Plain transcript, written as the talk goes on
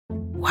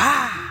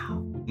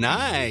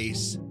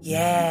Nice.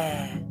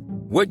 Yeah.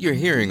 What you're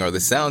hearing are the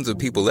sounds of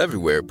people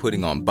everywhere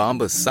putting on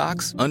Bombas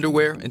socks,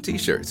 underwear, and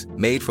T-shirts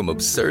made from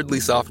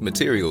absurdly soft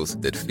materials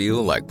that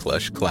feel like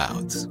plush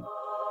clouds.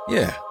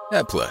 Yeah,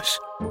 that plush.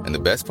 And the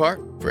best part?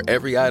 For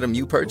every item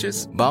you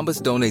purchase,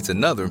 Bombas donates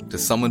another to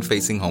someone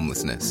facing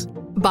homelessness.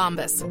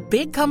 Bombas.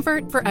 Big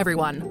comfort for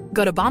everyone.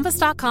 Go to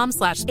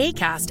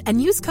bombas.com/ACAST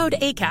and use code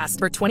ACAST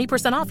for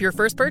 20% off your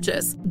first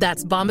purchase.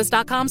 That's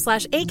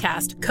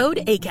bombas.com/ACAST. Code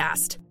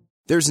ACAST.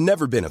 There's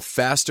never been a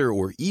faster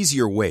or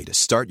easier way to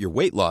start your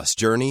weight loss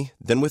journey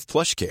than with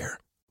PlushCare.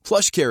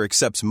 PlushCare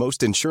accepts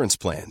most insurance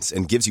plans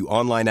and gives you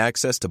online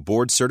access to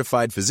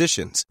board-certified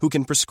physicians who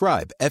can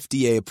prescribe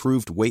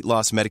FDA-approved weight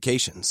loss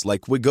medications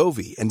like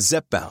Wegovy and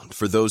Zepbound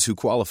for those who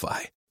qualify.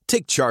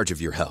 Take charge of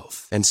your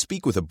health and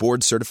speak with a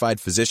board-certified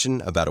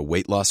physician about a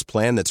weight loss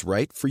plan that's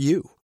right for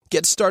you.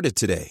 Get started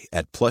today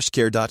at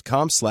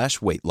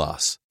plushcare.com/weight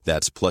loss.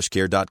 That's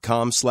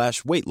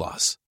plushcare.com/weight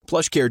loss.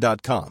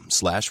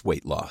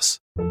 plushcare.com/weight loss.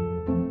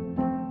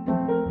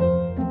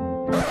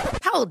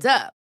 Hold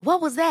up. What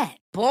was that?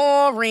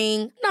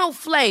 Boring. No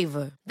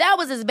flavor. That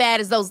was as bad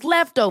as those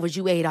leftovers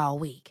you ate all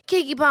week.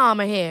 Keke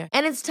Palmer here,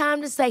 and it's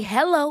time to say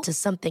hello to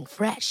something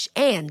fresh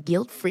and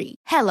guilt-free.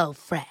 Hello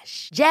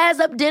Fresh. Jazz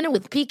up dinner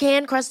with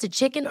pecan-crusted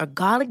chicken or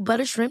garlic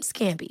butter shrimp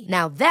scampi.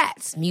 Now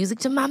that's music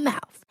to my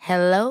mouth.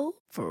 Hello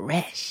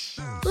Fresh.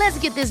 Let's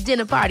get this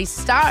dinner party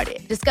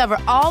started. Discover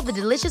all the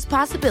delicious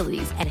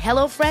possibilities at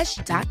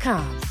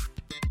hellofresh.com.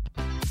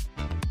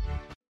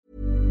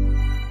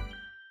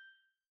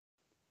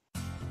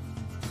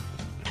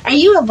 Are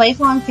you a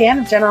lifelong fan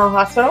of General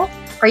Hospital?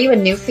 Are you a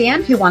new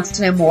fan who wants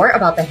to know more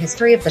about the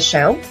history of the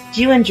show?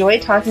 Do you enjoy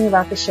talking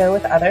about the show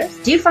with others?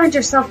 Do you find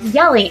yourself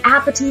yelling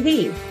at the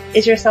TV?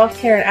 Is your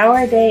self-care an hour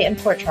a day in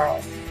Port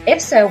Charles?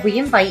 If so, we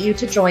invite you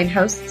to join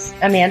hosts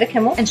Amanda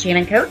Kimmel and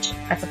Shannon Coach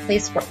at the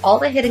place where all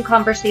the hidden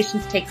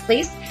conversations take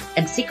place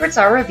and secrets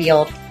are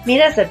revealed.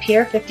 Meet us at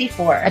Pier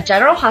 54, a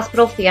General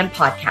Hospital fan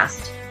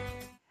podcast.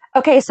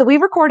 Okay, so we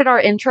recorded our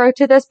intro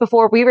to this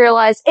before we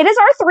realized it is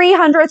our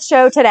 300th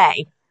show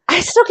today. I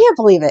still can't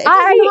believe it. It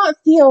does not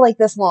feel like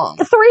this long.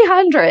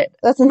 300.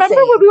 That's insane.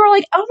 Remember when we were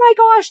like, oh my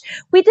gosh,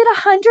 we did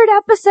 100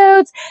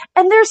 episodes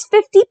and there's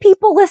 50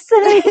 people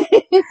listening.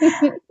 Now we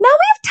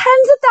have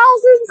tens of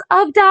thousands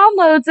of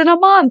downloads in a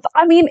month.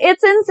 I mean,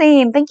 it's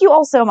insane. Thank you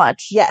all so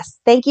much. Yes.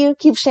 Thank you.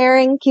 Keep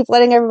sharing. Keep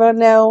letting everyone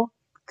know.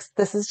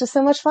 This is just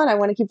so much fun. I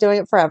want to keep doing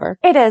it forever.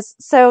 It is.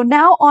 So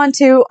now on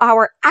to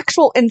our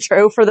actual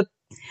intro for the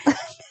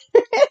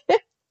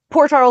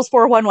Port Charles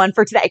 411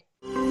 for today.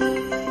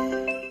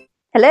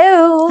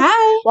 Hello.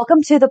 Hi.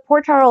 Welcome to the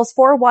Port Charles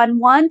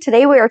 411.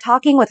 Today we are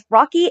talking with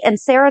Rocky and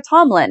Sarah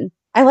Tomlin.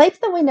 I like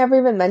that we never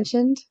even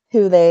mentioned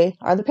who they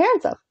are the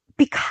parents of.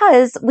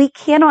 Because we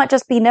cannot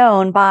just be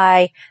known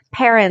by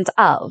parent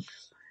of.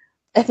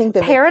 I think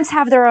parents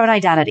have their own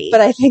identity.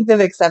 But I think they've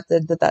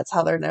accepted that that's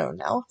how they're known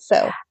now.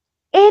 So,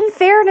 in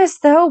fairness,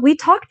 though, we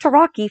talked to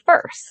Rocky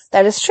first.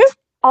 That is true.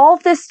 All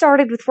of this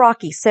started with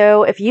Rocky.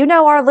 So if you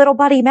know our little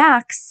buddy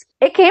Max,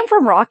 it came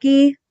from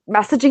Rocky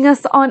messaging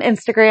us on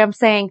Instagram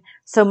saying,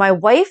 so my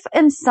wife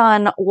and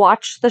son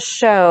watch the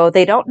show.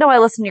 They don't know I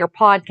listen to your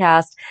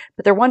podcast,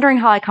 but they're wondering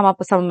how I come up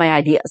with some of my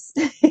ideas.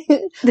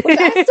 Which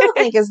I still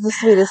think is the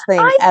sweetest thing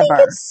ever. I think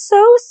it's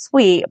so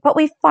sweet, but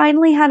we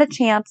finally had a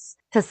chance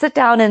to sit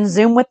down and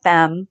Zoom with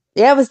them.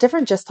 Yeah, it was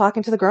different just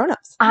talking to the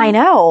grown-ups. I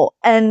know.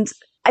 And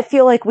I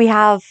feel like we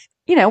have,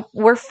 you know,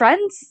 we're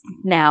friends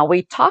now.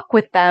 We talk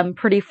with them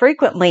pretty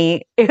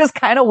frequently. It was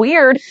kind of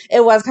weird.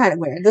 It was kind of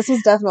weird. This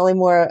was definitely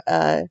more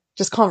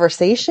just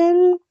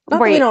conversation. Not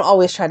that we don't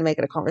always try to make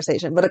it a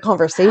conversation, but a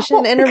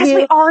conversation interview. Because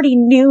we already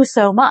knew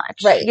so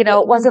much. Right. You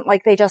know, it wasn't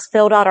like they just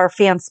filled out our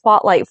fan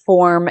spotlight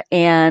form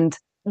and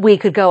we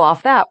could go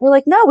off that. We're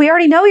like, no, we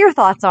already know your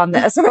thoughts on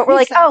this. But we're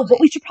like, oh, but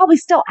we should probably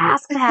still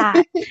ask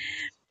that.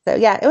 So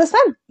yeah, it was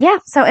fun. Yeah.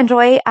 So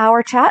enjoy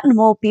our chat and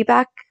we'll be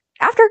back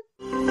after.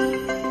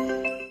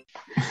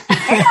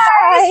 Hey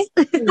guys.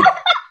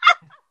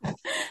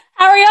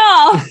 How are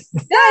y'all?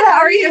 Good. How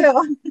are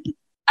you?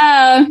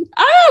 I'm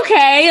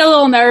okay. A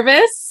little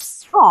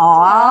nervous.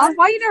 Aw.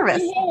 Why are you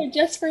nervous? Yeah,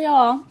 just for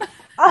y'all.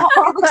 Oh,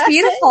 it looks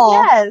beautiful.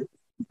 Yes.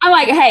 I'm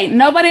like, hey,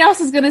 nobody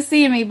else is going to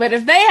see me, but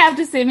if they have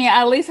to see me,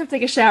 I at least have to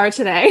take a shower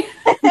today.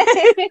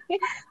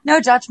 No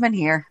judgment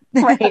here.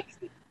 Right.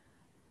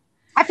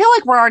 I feel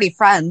like we're already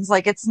friends.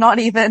 Like, it's not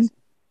even.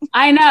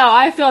 I know.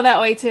 I feel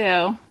that way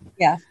too.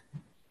 Yeah.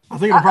 I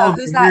think it'll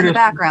probably who's that in the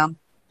background?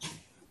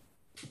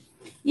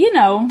 You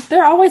know,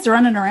 they're always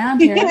running around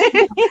here.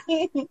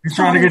 He's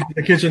trying to get to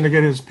the kitchen to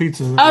get his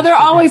pizza. Oh, they're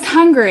always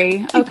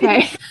hungry.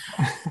 Okay.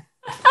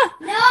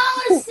 No,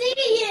 I want to see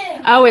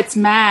you. Oh, it's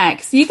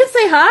Max. You can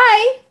say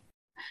hi.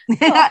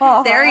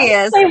 There he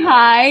is. Say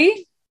hi.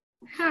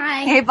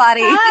 Hi. Hey,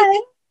 buddy.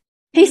 Hi.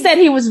 He said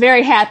he was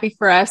very happy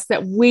for us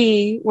that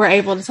we were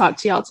able to talk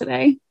to y'all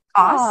today.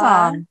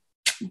 Awesome.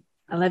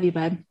 I love you,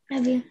 bud.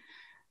 Love you.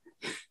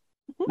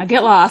 I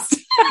get lost.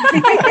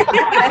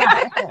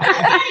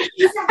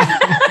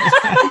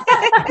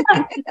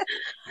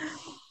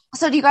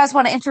 So do you guys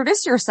want to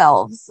introduce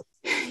yourselves?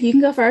 You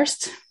can go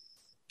first.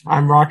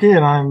 I'm Rocky,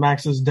 and I'm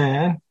Max's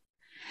dad.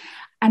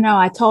 I know.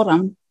 I told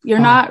him you're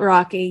not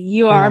Rocky.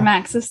 You are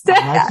Max's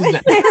dad.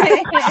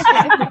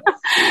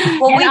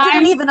 Well, we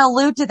didn't even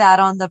allude to that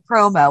on the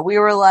promo. We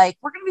were like,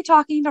 we're going to be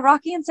talking to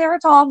Rocky and Sarah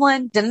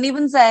Tomlin. Didn't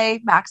even say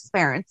Max's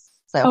parents.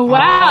 So, oh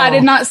wow, I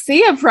did not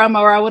see a promo,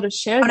 or I would have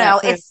shared. No,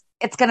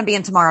 it's going to be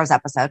in tomorrow's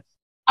episode.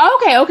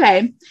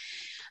 Okay.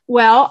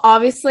 Well,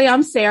 obviously,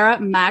 I'm Sarah,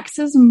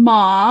 Max's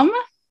mom,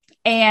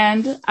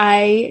 and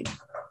I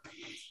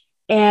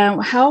am.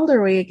 How old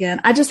are we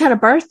again? I just had a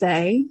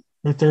birthday.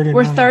 We're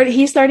 30.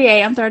 He's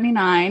 38. I'm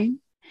 39,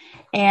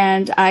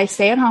 and I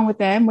stay at home with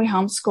them. We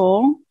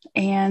homeschool,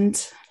 and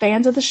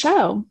fans of the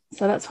show.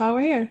 So that's why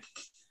we're here.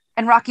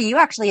 And Rocky, you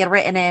actually had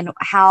written in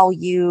how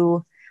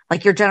you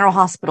like your General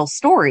Hospital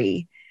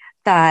story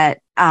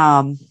that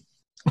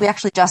we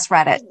actually just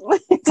read it.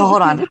 So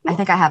hold on. I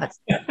think I have it.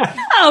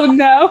 Oh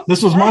no.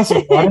 This was months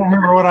ago. I don't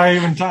remember what I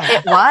even typed.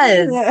 It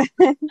was.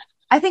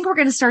 I think we're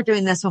going to start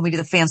doing this when we do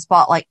the fan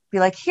spotlight. Be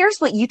like, here's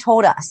what you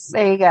told us.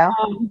 There you go.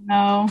 Oh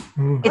no.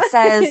 It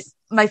says,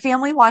 my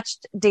family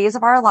watched Days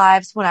of Our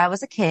Lives when I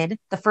was a kid.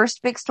 The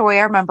first big story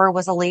I remember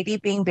was a lady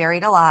being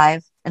buried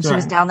alive, and she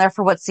was down there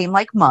for what seemed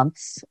like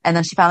months, and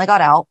then she finally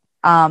got out.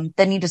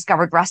 Then you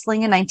discovered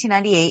wrestling in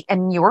 1998,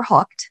 and you were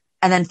hooked.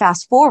 And then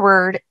fast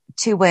forward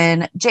to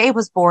when Jay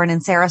was born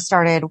and Sarah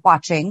started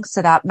watching.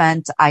 So that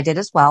meant I did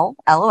as well.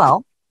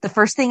 LOL. The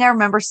first thing I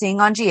remember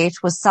seeing on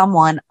GH was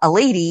a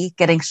lady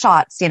getting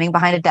shot standing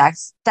behind a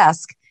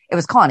desk. It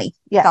was Connie,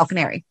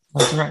 Falconeri.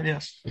 That's right.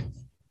 Yes.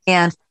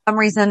 And for some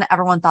reason,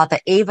 everyone thought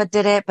that Ava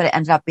did it, but it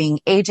ended up being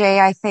AJ,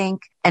 I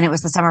think. And it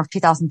was the summer of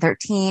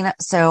 2013.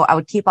 So I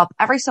would keep up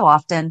every so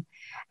often.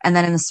 And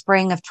then in the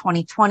spring of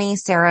 2020,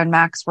 Sarah and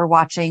Max were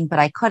watching, but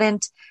I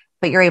couldn't.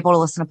 But you're able to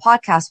listen to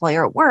podcasts while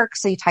you're at work.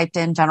 So you typed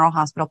in General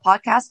Hospital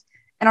podcast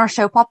and our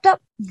show popped up.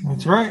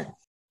 That's right.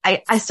 I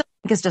still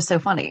think it's just so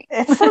funny.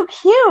 It's so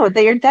cute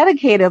that you're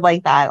dedicated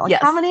like that. Like,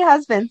 how many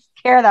husbands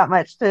care that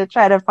much to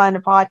try to find a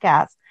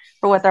podcast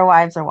for what their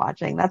wives are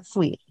watching? That's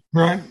sweet.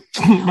 Right.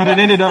 But it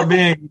ended up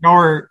being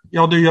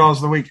y'all do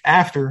y'all's the week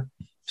after.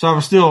 So I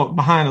was still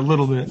behind a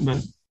little bit,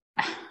 but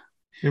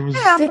it was.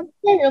 Did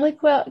they really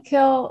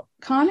kill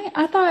Connie?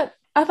 I thought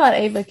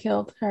Ava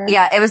killed her.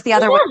 Yeah, it was the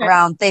other way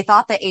around. They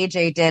thought that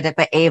AJ did it,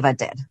 but Ava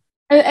did.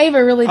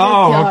 Ava really did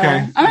kill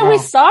her. I mean, we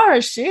saw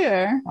her shoot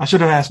her. I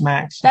should have asked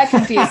Max. That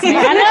confused me.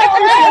 I know.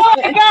 Oh,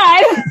 my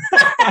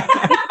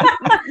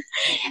God.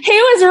 He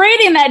was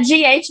reading that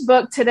GH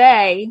book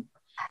today.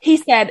 He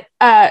said,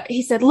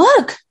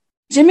 look,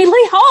 Jimmy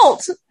Lee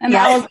Holt. And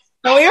that was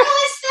so weird.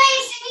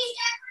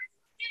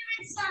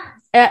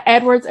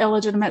 Edward's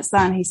illegitimate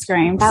son, he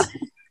screamed.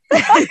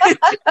 Didn't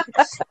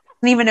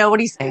even know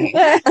what he's saying.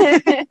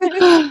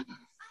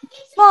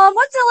 Mom,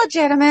 what's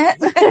illegitimate?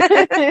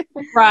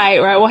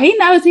 Right. Well, he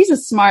knows. He's a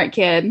smart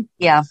kid.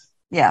 Yeah.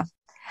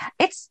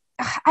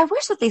 I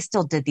wish that they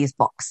still did these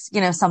books.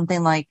 You know,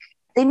 something like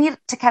they need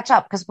to catch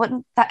up because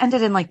that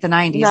ended in like the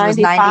 90s. 95 it was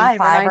 95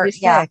 or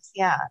 96.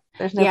 Yeah.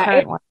 There's no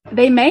current one.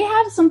 They may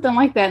have something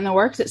like that in the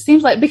works. It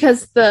seems like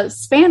because the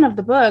span of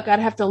the book, I'd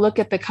have to look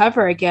at the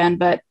cover again,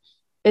 but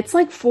it's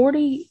like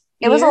 40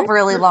 It was a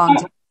really long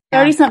time.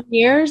 30 something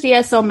years.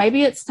 Yeah. So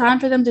maybe it's time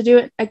for them to do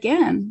it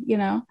again, you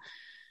know.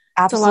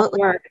 Absolutely. It's a lot of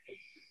work.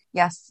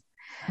 Yes.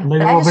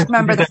 But I just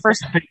remember the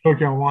first book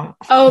y'all want.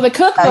 Oh, the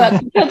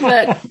cookbook.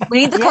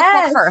 We need the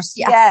cookbook first.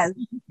 Yes.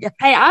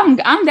 Hey,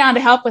 I'm down to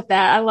help with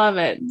that. I love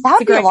it. That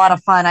would be a lot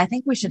of fun. I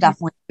think we should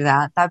definitely do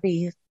that. That'd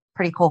be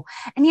pretty cool.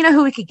 And you know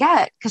who we could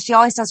get, because she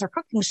always does her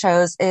cooking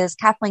shows, is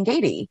Kathleen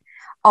Gady.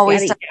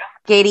 Always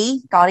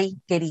Gady. I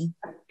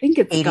think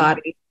it's Gady.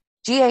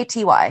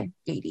 Gaty.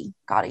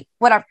 Gady.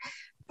 Whatever.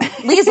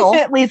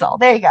 Liesel.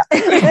 There you go.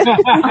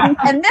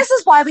 And this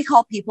is why we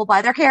call people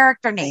by their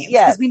character names,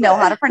 because we know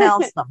how to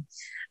pronounce them.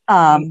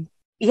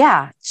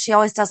 She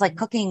always does like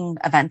cooking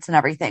events and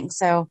everything.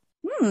 So,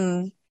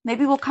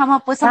 maybe we'll come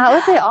up with something.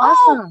 That would be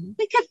awesome.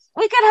 We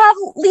could have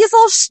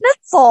Liesel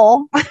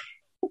Schnitzel.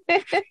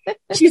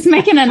 She's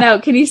making a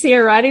note. Can you see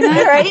her writing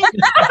that?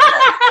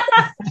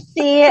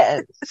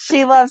 Right?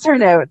 She loves her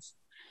notes.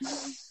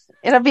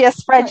 It'll be a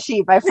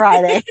spreadsheet by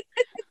Friday.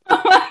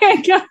 Oh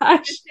my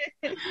gosh.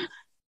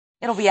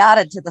 It'll be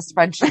added to the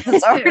spreadsheet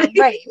that's already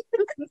right.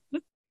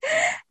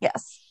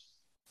 Yes.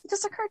 It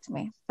just occurred to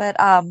me. But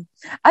I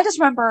just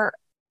remember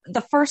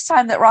the first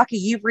time that Rocky,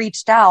 you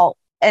reached out,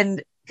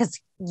 and because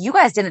you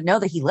guys didn't know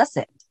that he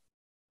listened.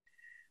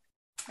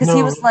 Because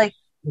he was like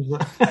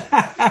because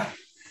I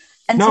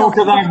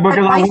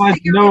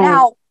wanted to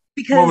know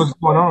what was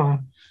going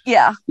on.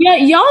 Yeah. Yeah,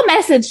 y'all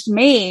messaged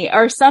me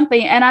or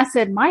something, and I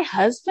said, my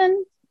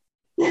husband?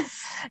 I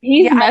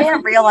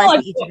didn't realize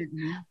that you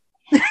didn't.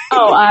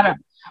 I don't.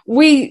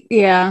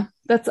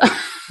 That's.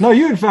 No,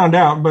 you had found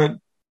out, but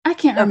I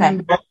can't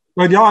remember.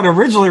 But y'all had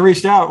originally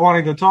reached out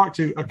wanting to talk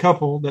to a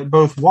couple that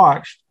both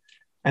watched.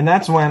 And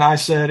that's when I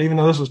said, even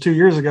though this was 2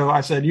 years ago,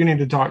 I said, you need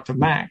to talk to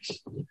Max.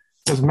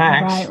 Because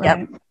Max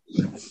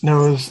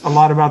knows a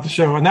lot about the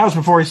show. And that was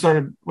before he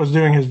was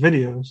doing his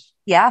videos.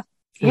 Yeah.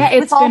 Yeah,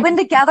 We've all been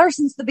together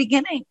since the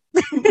beginning.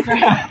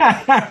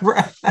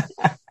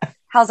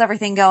 How's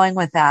everything going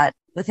with that?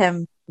 With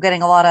him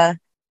getting a lot of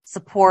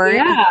support?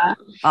 Yeah.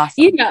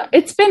 Awesome. You know,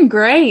 it's been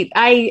great.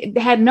 I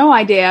had no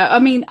idea. I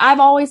mean, I've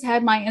always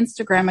had my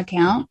Instagram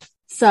account.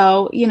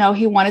 So, you know,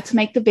 he wanted to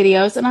make the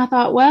videos. And I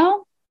thought,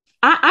 well,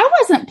 I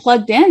wasn't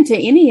plugged into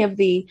any of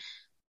the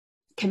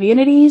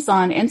communities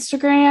on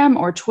Instagram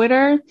or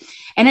Twitter.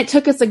 And it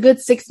took us a good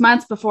 6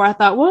 months before I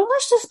thought, well,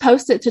 let's just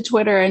post it to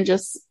Twitter and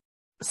just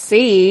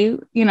see,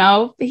 you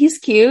know, he's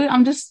cute.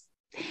 I'm just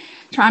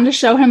trying to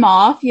show him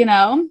off, you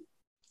know,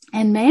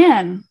 and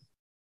man,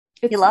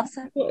 he loves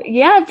it.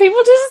 Yeah.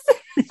 People just,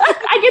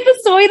 I get the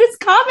sweetest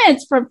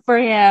comments for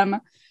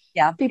him.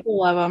 Yeah. People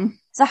love him.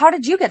 So how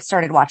did you get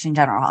started watching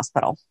General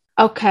Hospital?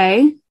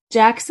 Okay.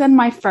 Jackson,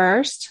 my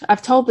first,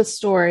 I've told this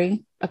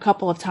story a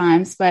couple of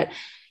times, but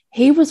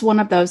he was one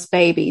of those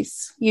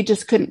babies. You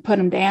just couldn't put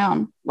him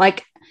down.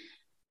 Like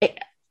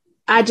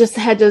I just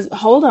had to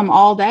hold him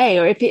all day.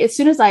 Or as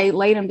soon as I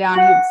laid him down,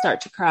 he would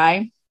start to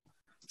cry.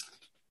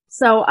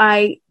 So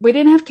we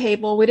didn't have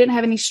cable. We didn't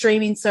have any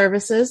streaming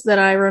services that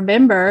I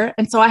remember.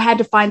 And so I had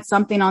to find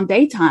something on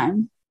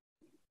daytime.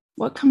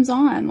 What comes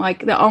on?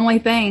 Like the only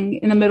thing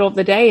in the middle of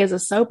the day is a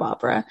soap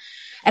opera.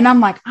 And I'm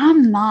like,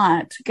 I'm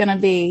not going to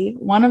be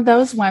one of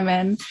those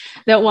women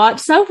that watch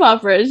soap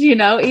operas, you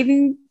know,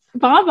 eating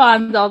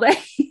bonbons all day.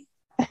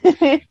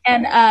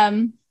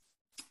 And,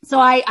 so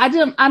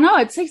I know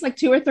it takes like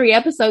 2 or 3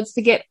 episodes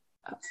to get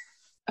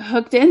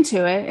hooked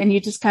into it. And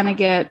you just kind of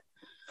get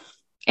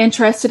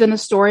interested in the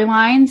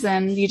storylines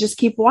and you just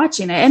keep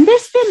watching it. And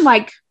there's been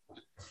like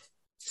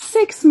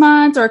 6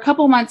 months or a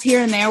couple months here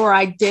and there where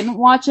I didn't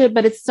watch it,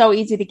 but it's so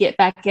easy to get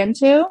back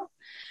into.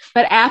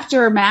 But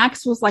after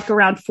Max was like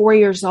around 4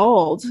 years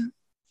old,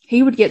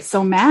 he would get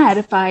so mad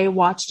if I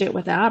watched it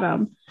without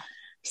him.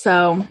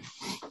 So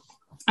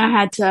I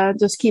had to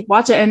just keep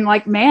watching. And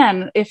like,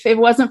 man, if it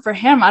wasn't for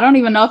him, I don't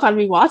even know if I'd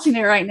be watching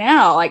it right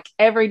now. Like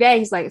every day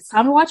he's like, it's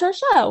time to watch our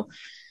show.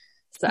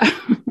 So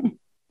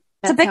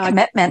it's a big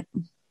commitment.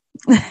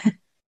 Not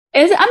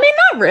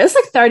really. It's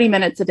like 30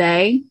 minutes a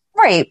day.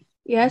 Right.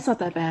 Yeah. It's not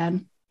that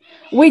bad.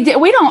 We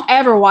don't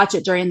ever watch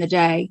it during the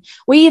day.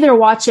 We either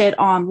watch it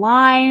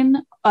online,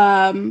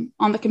 on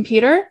the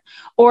computer,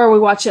 or we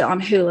watch it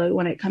on Hulu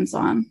when it comes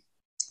on.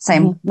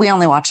 Same. Mm-hmm. We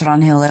only watch it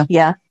on Hulu.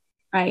 Yeah.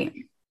 Right.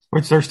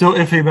 Which they're still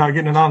iffy about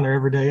getting it on there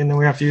every day. And then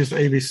we have to use the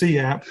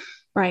ABC app.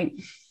 Right.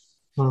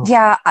 So.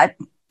 Yeah.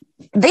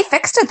 They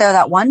fixed it though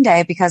that one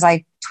day because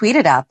I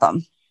tweeted at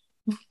them.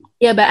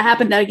 Yeah, but it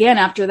happened again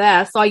after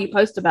that. I saw you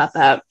post about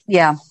that.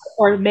 Yeah.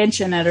 Or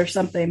mention it or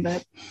something,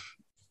 but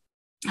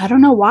I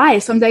don't know why.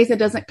 Some days it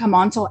doesn't come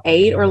on till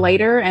 8 or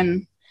later.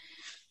 And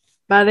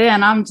by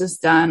then I'm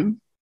just done.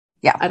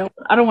 Yeah. I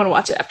don't want to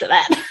watch it after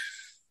that.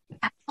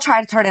 I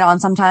try to turn it on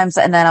sometimes.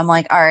 And then I'm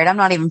like, all right, I'm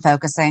not even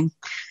focusing.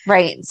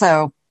 Right.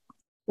 So.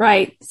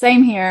 Right.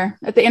 Same here.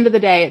 At the end of the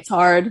day, it's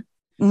hard.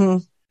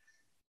 Mm-hmm.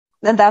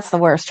 And that's the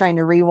worst, trying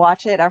to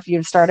rewatch it after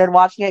you've started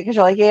watching it because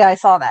you're like, yeah, I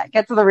saw that.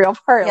 Get to the real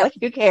part. Yep. Like,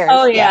 who cares?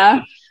 Oh,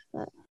 yeah.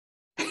 Why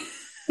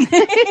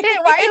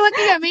are you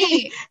looking at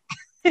me?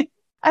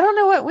 I don't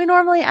know what we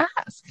normally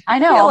ask. I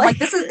know. Like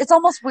it's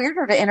almost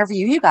weirder to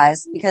interview you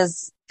guys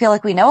because I feel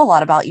like we know a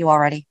lot about you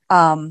already.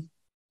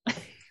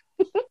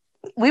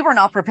 We were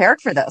not prepared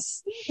for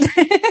this.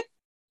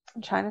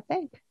 I'm trying to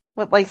think.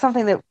 Like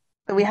something that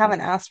we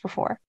haven't asked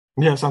before.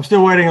 Yes, I'm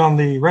still waiting on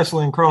the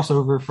wrestling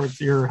crossover for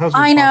your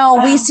husband. I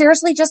know. We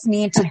seriously just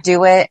need to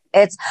do it.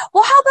 How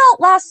about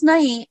last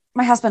night?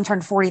 My husband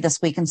turned 40 this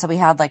week. And so we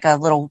had like a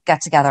little get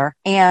together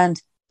and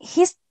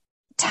he's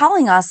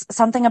telling us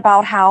something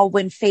about how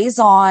when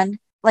Faison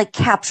like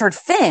captured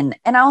Finn.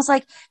 And I was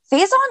like,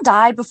 Faison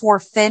died before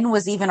Finn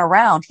was even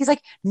around. He's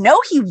like,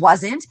 no, he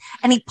wasn't.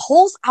 And he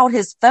pulls out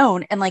his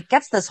phone and like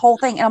gets this whole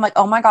thing. And I'm like,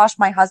 oh my gosh,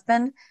 my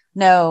husband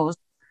knows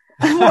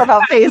more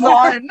about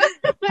Faison.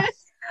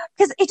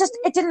 Because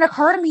it didn't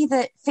occur to me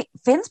that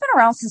Finn's been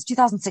around since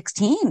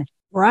 2016.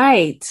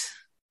 Right.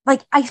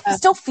 Like, I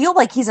still feel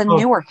like he's a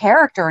newer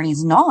character and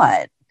he's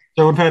not.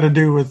 So it had to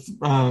do with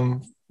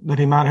that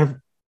he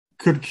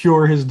could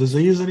cure his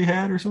disease that he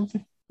had or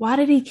something? Why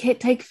did he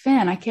take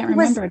Finn? I can't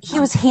remember. He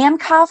was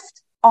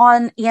handcuffed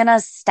on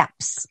Anna's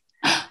steps.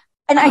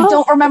 And I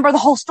don't remember the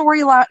whole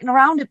story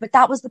around it, but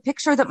that was the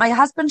picture that my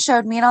husband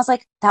showed me. And I was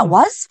like, that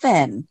was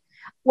Finn.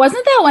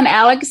 Wasn't that when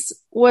Alex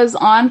was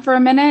on for a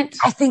minute?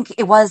 I think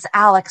it was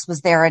Alex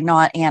was there and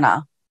not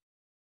Anna.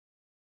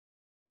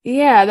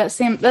 Yeah, that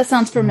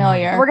sounds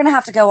familiar. We're going to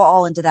have to go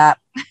all into that.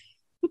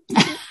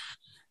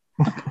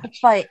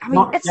 But I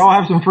mean, y'all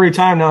have some free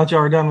time now that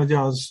y'all are done with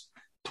y'all's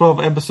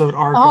 12-episode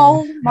arc.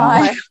 Oh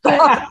my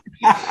God.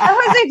 That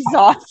was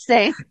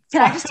exhausting.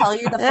 Can I just tell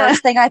you the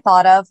first thing I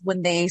thought of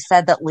when they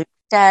said that Luke's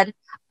dead?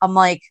 I'm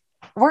like,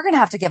 we're going to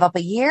have to give up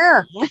a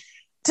year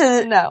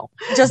to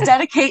just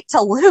dedicate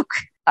to Luke.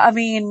 I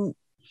mean,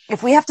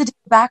 if we have to do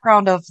the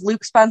background of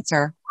Luke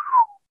Spencer.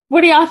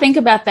 What do y'all think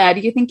about that? Do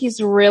you think he's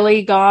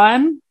really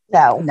gone?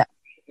 No.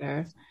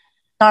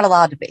 Not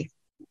allowed to be.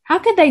 How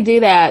could they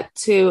do that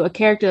to a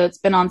character that's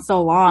been on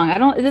so long?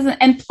 It doesn't.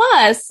 And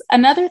plus,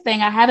 another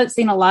thing I haven't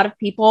seen a lot of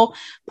people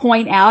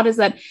point out is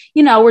that,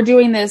 we're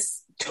doing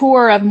this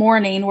tour of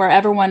mourning where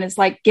everyone is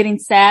like getting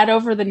sad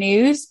over the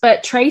news,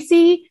 but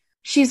Tracy,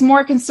 she's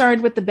more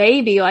concerned with the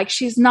baby. Like,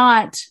 she's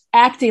not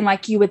acting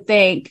like you would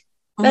think.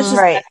 That's just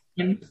right.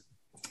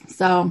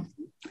 So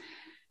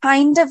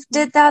kind of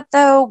did that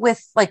though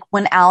with like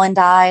when Alan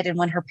died and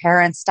when her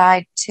parents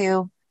died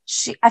too.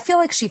 I feel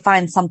like she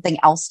finds something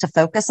else to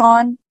focus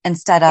on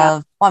instead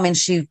of,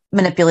 she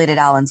manipulated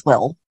Alan's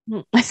will.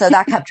 So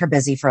that kept her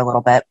busy for a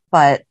little bit,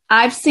 but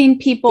I've seen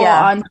people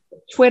on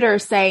Twitter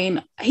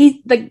saying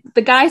the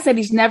guy said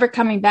he's never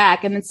coming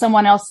back. And then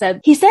someone else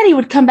said, he said he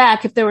would come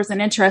back if there was an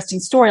interesting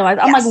storyline.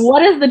 I'm like,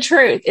 what is the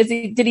truth?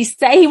 Did he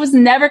say he was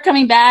never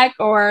coming back,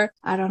 or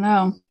I don't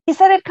know. He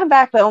said he'd come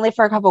back, but only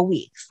for a couple of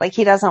weeks. Like,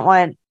 he doesn't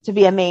want to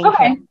be a main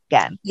character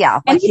again. Yeah.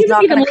 And like, he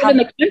doesn't even live in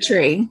the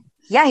country.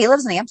 Yeah, he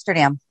lives in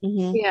Amsterdam.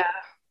 Mm-hmm. Yeah.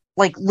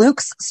 Like,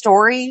 Luke's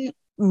story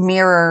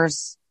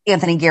mirrors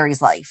Anthony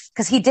Gary's life,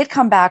 because he did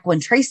come back when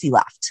Tracy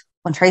left,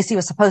 when Tracy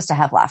was supposed to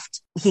have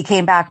left. He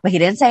came back, but he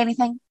didn't say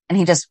anything. And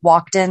he just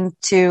walked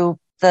into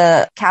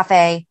the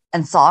cafe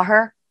and saw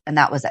her. And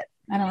that was it.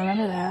 I don't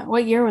remember that.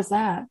 What year was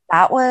that?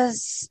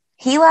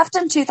 He left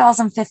in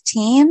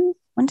 2015.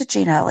 When did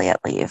Gina Elliott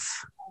leave?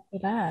 For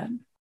that.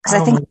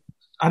 Because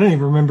I didn't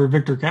even remember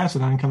Victor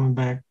Cassadine coming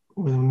back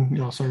when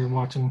y'all started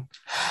watching.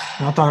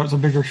 And I thought it was a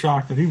bigger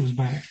shock that he was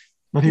back,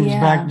 but he was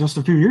back just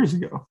a few years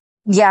ago.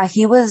 Yeah,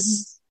 he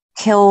was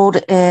killed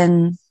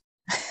in.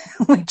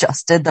 We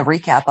just did the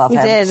recap of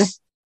him. Did.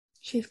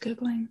 She's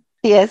Googling.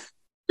 He is.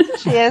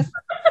 She is.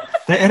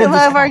 They I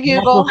love our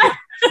Google.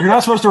 You're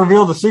not supposed to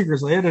reveal the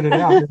secrets. They edited it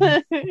out.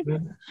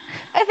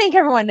 I think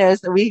everyone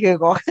knows that we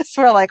Google, because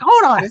we're like,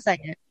 hold on a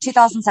second.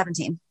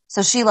 2017.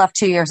 So she left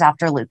 2 years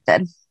after Luke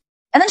did.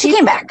 And then she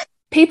came back.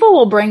 People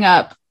will bring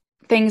up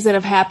things that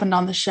have happened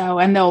on the show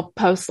and they'll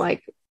post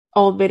like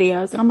old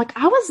videos. And I'm like,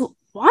 I was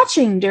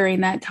watching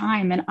during that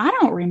time and I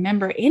don't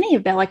remember any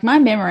of that. Like, my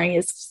memory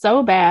is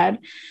so bad,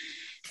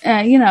 so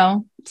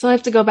I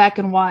have to go back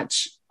and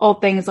watch old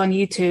things on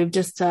YouTube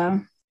just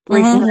to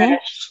refresh.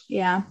 Mm-hmm.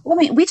 Yeah. Well,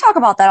 we talk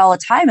about that all the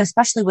time,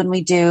 especially when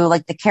we do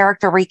like the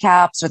character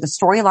recaps or the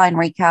storyline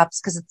recaps,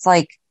 because it's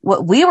like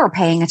what we were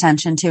paying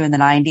attention to in the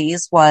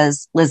 90s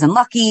was Liz and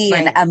Lucky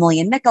and Emily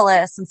and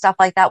Nicholas and stuff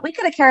like that. We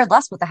could have cared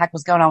less what the heck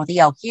was going on with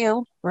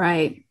ELQ.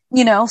 Right.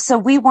 So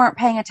we weren't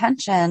paying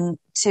attention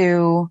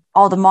to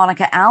all the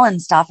Monica Allen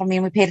stuff. I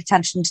mean, we paid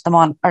attention to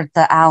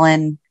the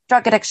Allen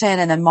drug addiction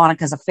and then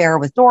Monica's affair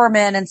with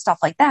Dorman and stuff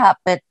like that.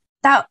 But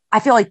that, I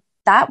feel like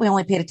that we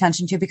only paid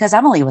attention to because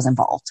Emily was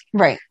involved.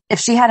 Right. If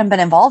she hadn't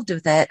been involved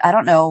with it, I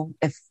don't know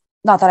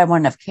not that I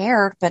wouldn't have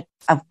cared, but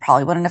I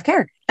probably wouldn't have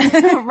cared.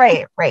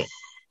 Right.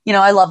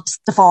 I loved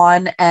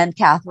Stefan and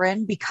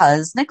Catherine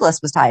because Nicholas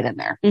was tied in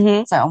there.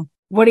 Mm-hmm. So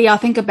what do y'all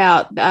think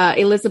about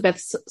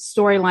Elizabeth's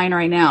storyline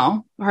right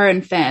now? Her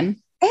and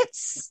Finn.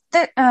 It's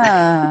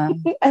I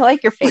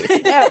like your face.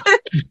 No.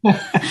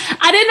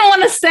 I didn't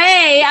want to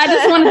say. I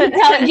just wanted to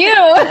tell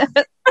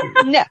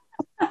you. No.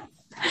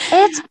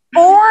 It's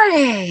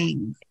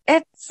boring.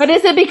 But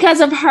is it because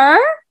of her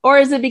or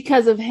is it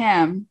because of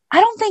him? I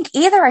don't think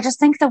either. I just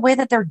think the way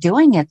that they're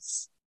doing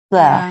it's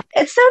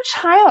so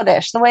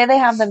childish, the way they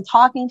have them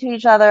talking to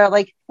each other.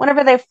 Like,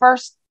 whenever they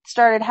first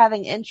started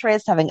having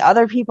interest, having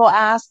other people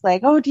ask,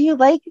 like, oh, do you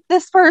like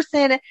this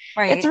person?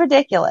 Right. It's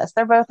ridiculous.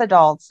 They're both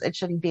adults. It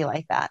shouldn't be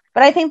like that.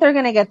 But I think they're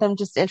going to get them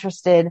just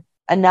interested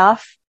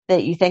enough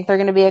that you think they're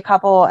going to be a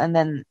couple, and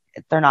then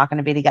they're not going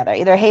to be together.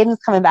 Either Hayden's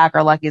coming back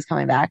or Lucky's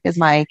coming back is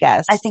my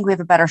guess. I think we have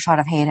a better shot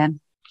of Hayden.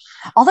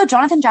 Although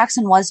Jonathan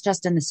Jackson was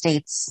just in the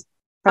States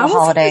for the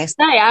holidays.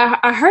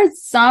 I heard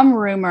some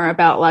rumor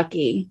about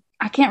Lucky.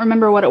 I can't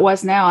remember what it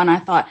was now. And I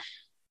thought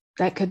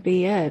that could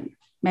be it.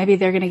 Maybe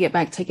they're going to get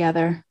back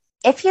together.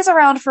 If he's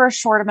around for a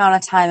short amount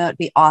of time, it would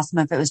be awesome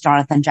if it was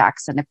Jonathan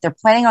Jackson. If they're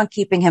planning on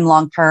keeping him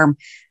long term,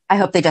 I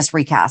hope they just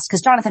recast,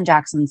 because Jonathan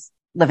Jackson's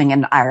living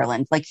in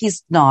Ireland. Like,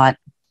 he's not.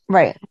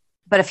 Right.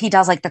 But if he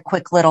does like the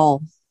quick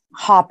little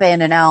hop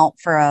in and out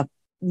for a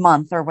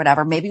month or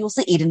whatever, maybe we'll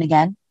see Eden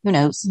again. Who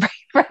knows?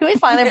 Right. We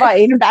finally brought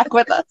Eden back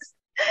with us.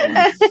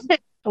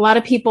 A lot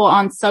of people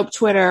on Soap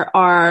Twitter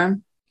are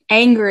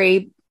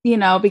angry,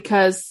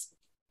 because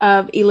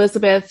of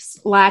Elizabeth's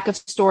lack of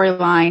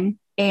storyline.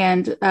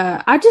 And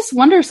I just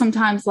wonder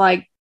sometimes,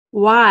 like,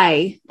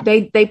 why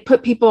they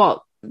put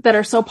people that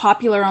are so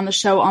popular on the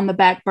show on the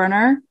back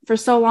burner for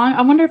so long.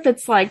 I wonder if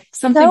it's like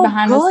something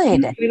behind the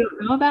scenes we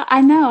don't know about. I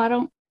know. I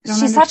don't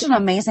She's understand. such an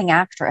amazing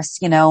actress,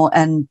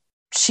 and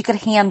she could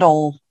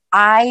handle.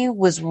 I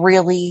was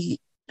really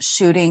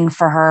shooting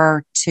for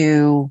her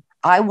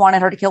I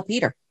wanted her to kill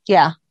Peter.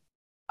 Yeah.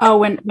 Oh,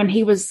 when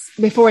he was,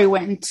 before he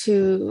went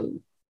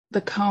into the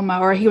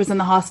coma, or he was in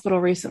the hospital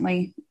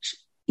recently.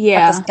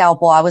 Yeah. With the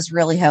scalpel, I was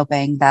really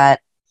hoping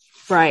that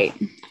right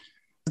was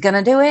going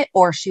to do it,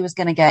 or she was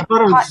going to get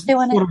caught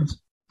doing it.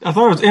 I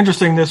thought it was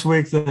interesting this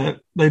week that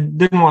they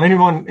didn't want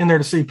anyone in there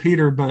to see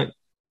Peter, but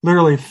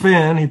literally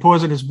Finn, he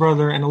poisoned his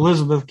brother, and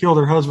Elizabeth killed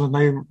her husband.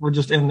 They were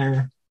just in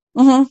there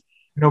Mm-hmm.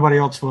 Nobody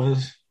else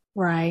was.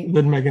 Right. It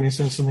didn't make any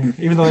sense to me,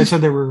 even though they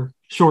said they were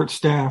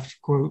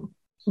short-staffed, quote.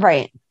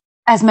 Right.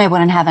 Esme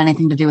wouldn't have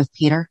anything to do with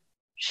Peter.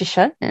 She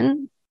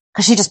shouldn't.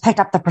 Because she just picked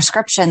up the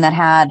prescription that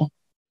had...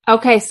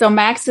 Okay, so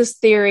Max's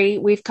theory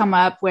we've come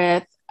up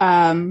with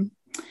that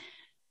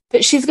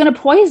she's going to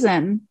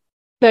poison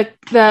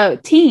the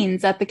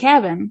teens at the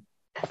cabin.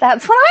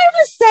 That's what I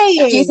was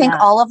saying. Do you think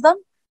all of them?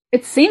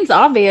 It seems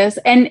obvious.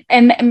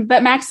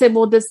 But Max said,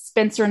 well, does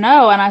Spencer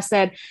know? And I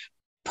said,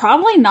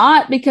 probably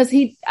not, because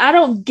I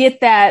don't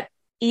get that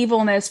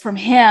evilness from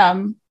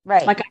him.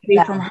 Right. Like I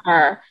do from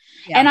her.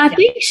 Yeah. And I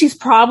think she's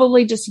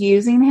probably just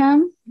using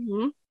him.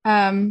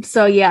 Mm-hmm.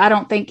 So yeah,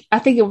 I think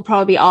it would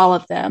probably be all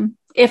of them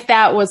if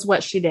that was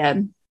what she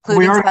did.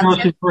 We already know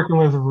she's working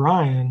with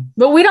Ryan.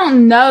 But we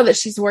don't know that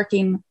she's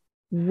working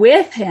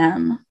with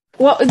him.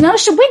 Well, no,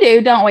 we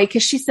do, don't we?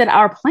 Because she said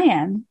our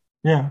plan.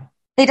 Yeah.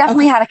 They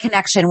definitely had a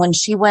connection when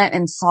she went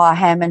and saw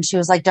him and she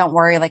was like, don't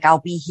worry, like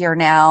I'll be here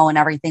now and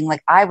everything.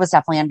 Like I was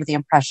definitely under the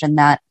impression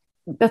that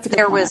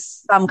there was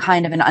some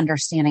kind of an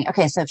understanding.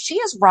 Okay, so if she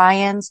is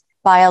Ryan's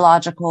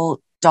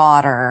biological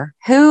daughter,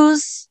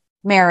 whose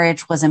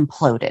marriage was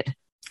imploded?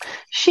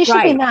 She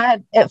should be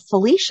mad at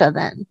Felicia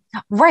then.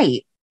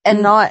 Right.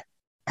 And not...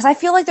 Because I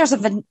feel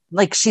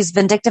like she's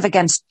vindictive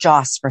against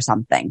Joss for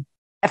something.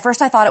 At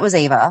first I thought it was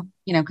Ava,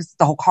 because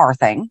the whole car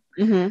thing.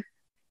 Mm-hmm.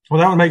 Well,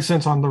 that would make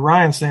sense on the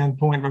Ryan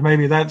standpoint, but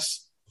maybe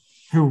that's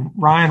who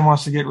Ryan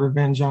wants to get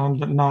revenge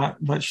on,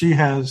 but she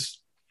has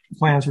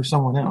plans for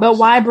someone else. But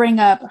why bring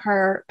up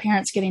her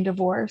parents getting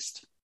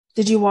divorced?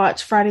 Did you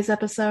watch Friday's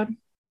episode?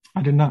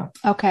 I did not.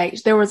 Okay.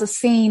 There was a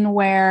scene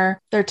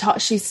where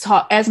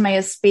Esme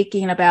is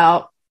speaking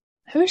about,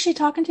 who is she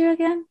talking to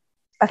again?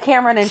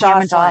 Cameron and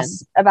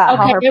Joss about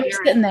how her parents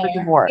sitting there.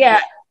 divorced. Yeah.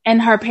 And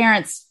her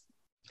parents,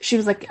 she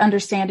was like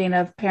understanding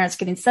of parents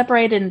getting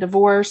separated and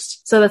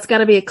divorced. So that's got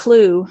to be a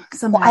clue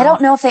somehow. Well, I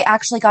don't know if they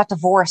actually got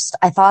divorced.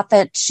 I thought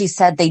that she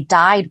said they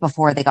died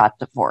before they got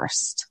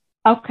divorced.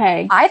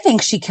 Okay. I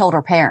think she killed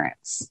her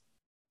parents.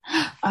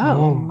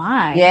 Oh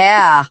my.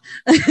 Yeah.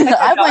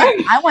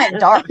 I went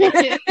dark. Just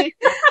listen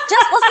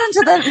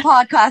to the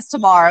podcast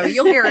tomorrow.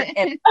 You'll hear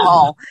it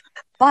all.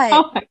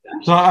 But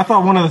so I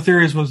thought one of the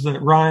theories was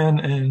that Ryan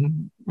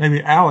and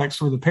maybe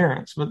Alex were the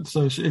parents, but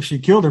so if she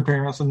killed her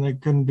parents, then they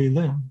couldn't be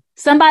them.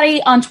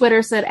 Somebody on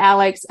Twitter said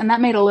Alex, and that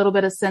made a little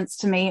bit of sense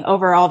to me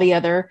over all the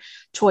other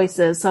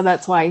choices. So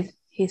that's why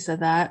he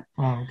said that.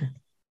 Oh, okay.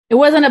 It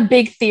wasn't a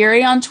big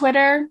theory on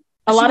Twitter.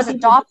 A lot of people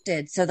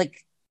adopted, so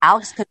like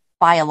Alex could be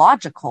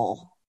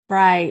biological.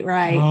 Right.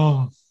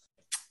 Oh.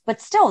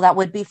 But still, that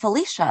would be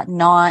Felicia,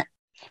 not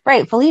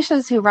right.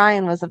 Felicia's who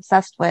Ryan was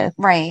obsessed with.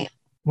 Right.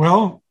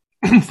 Well,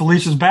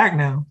 Felicia's back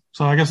now,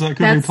 so I guess that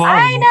could be plausible.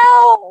 I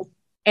know.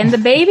 And the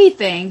baby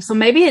thing, so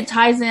maybe it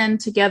ties in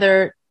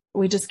together.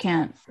 We just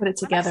can't put it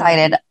together. I'm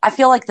excited. I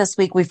feel like this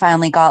week we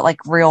finally got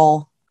like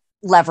real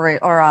leverage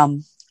or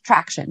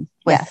traction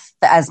with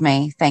the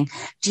Esme thing.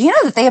 Do you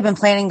know that they have been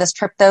planning this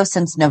trip though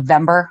since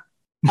November?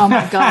 Oh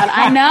my God.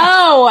 I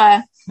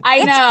know.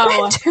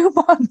 It's been 2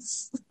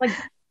 months. Like,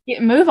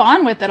 move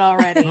on with it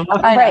already.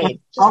 Right.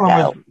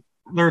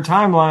 Their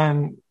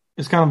timeline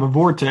is kind of a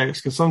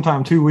vortex because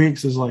sometimes 2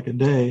 weeks is like a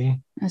day.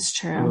 That's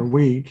true. Or a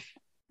week.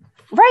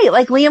 Right.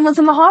 Like Liam was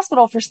in the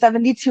hospital for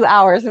 72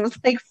 hours. It was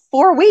like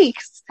 4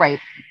 weeks. Right.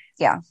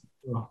 Yeah.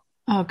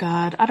 Oh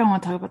God. I don't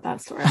want to talk about that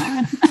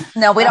storyline.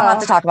 No, we don't have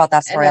to talk about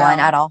that storyline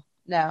at all.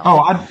 No.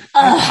 Oh,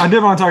 I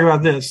did want to talk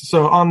about this.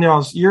 So on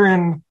y'all's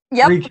year-end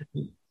recap,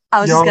 I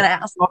was just going to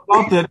ask. I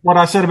thought that what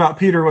I said about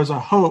Peter was a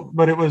hope,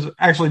 but it was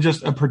actually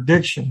just a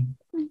prediction.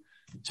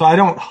 So I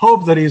don't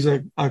hope that he's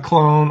a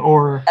clone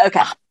or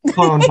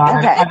clone died.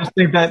 Okay. I just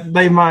think that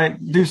they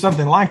might do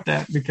something like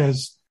that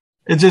because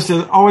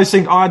it always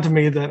seemed odd to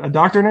me that a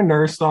doctor and a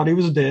nurse thought he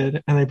was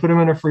dead and they put him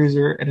in a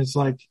freezer and it's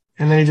like,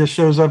 and then he just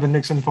shows up and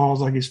Nixon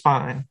Falls like he's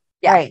fine.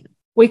 Yeah. Right.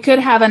 We could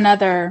have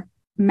another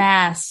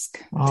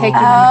mask.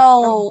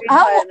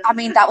 I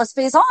mean, that was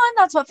Phase On.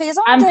 That's what Phase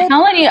On I'm did.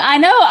 telling you, I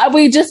know.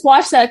 We just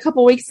watched that a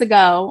couple weeks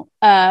ago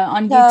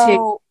on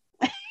YouTube.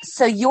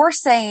 So you're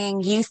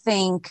saying you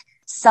think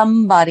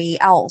somebody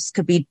else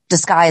could be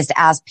disguised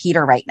as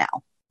Peter right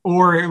now?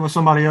 Or it was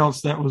somebody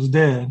else that was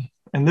dead.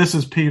 And this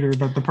is Peter,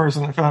 but the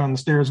person that found on the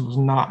stairs was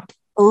not.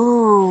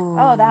 Ooh.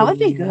 Oh, that would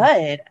be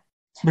good.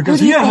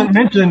 Because he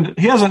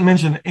hasn't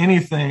mentioned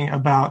anything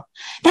about.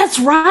 That's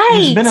right.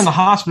 He's been in the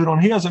hospital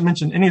and he hasn't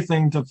mentioned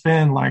anything to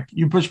Finn like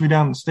you pushed me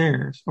down the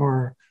stairs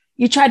or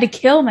you tried to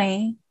kill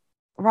me.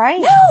 Right?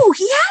 No,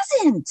 he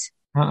hasn't.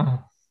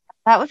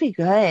 That would be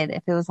good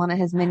if it was one of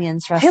his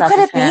minions dressed up.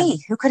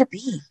 Who could it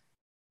be?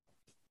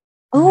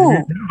 Ooh,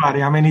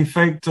 nobody. I mean, he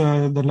faked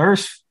the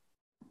nurse.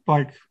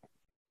 Like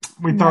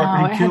we thought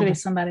he it killed. had to be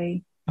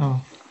somebody.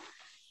 Oh,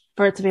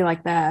 for it to be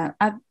like that.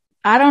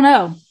 I don't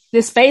know.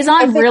 Is Phase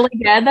On really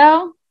dead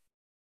though?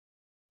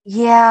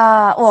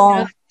 Yeah.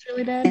 Well, it's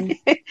really dead.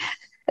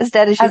 As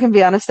dead as you can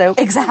be on a soap.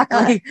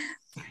 Exactly.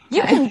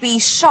 You can be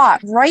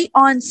shot right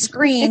on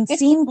screen,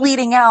 seen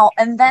bleeding out,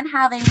 and then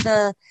having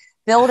the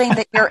building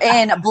that you're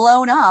in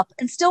blown up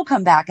and still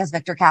come back as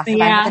Victor Cassadine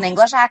with an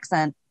English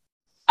accent.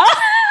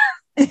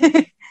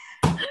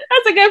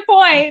 That's a good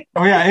point.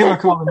 Oh yeah, Ava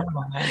called him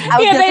on that. I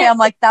was gonna say, I'm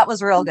like, that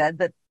was real good,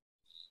 but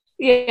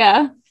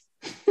yeah.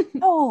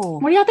 Oh,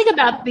 what do y'all think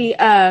about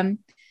the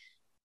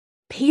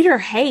Peter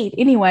hate?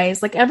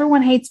 Anyways, like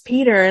everyone hates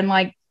Peter, and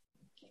like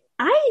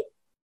I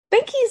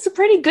think he's a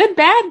pretty good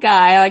bad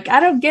guy. Like I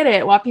don't get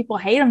it why people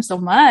hate him so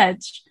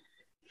much.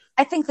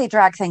 I think they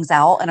drag things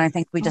out, and I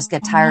think we just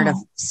get tired of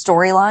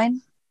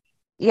storyline.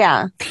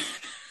 Yeah.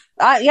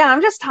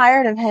 I'm just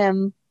tired of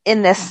him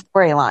in this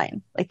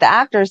storyline. Like the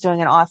actor's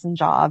doing an awesome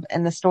job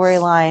and the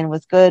storyline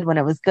was good when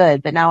it was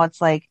good, but now it's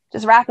like,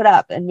 just wrap it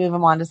up and move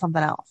him on to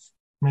something else.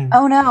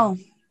 Oh no.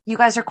 You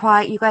guys are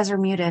quiet. You guys are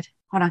muted.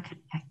 Hold on.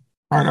 Okay.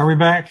 All right, are we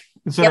back?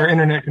 It said our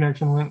internet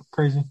connection went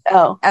crazy.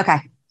 Oh, okay.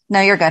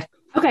 No, you're good.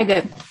 Okay,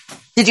 good.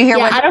 Did you hear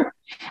what?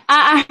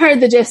 I heard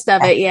the gist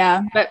of it,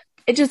 yeah. But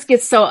it just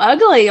gets so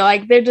ugly.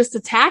 Like they're just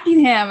attacking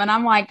him and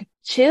I'm like,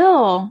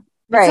 chill.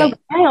 Right. So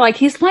bad. Like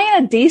he's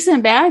playing a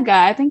decent bad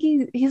guy. I think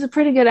he's a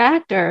pretty good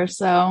actor.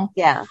 So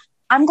yeah.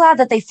 I'm glad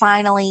that they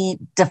finally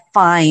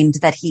defined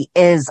that he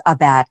is a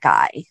bad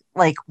guy.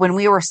 Like when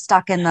we were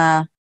stuck in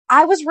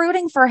I was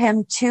rooting for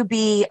him to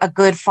be a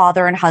good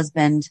father and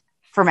husband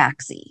for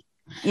Maxie,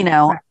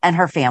 and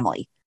her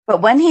family.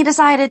 But when he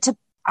decided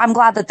I'm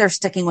glad that they're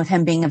sticking with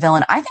him being a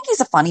villain. I think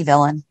he's a funny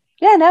villain.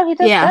 Yeah, no, he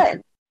does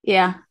good.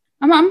 Yeah.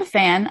 I'm a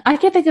fan. I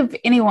can't think of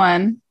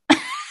anyone.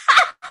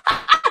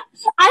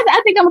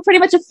 I think I'm pretty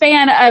much a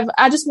fan of,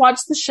 I just watch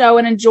the show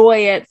and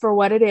enjoy it for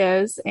what it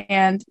is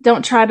and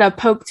don't try to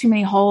poke too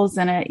many holes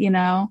in it,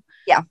 Yeah.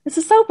 It's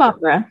a soap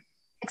opera.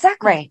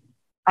 Exactly.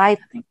 I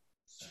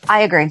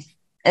agree.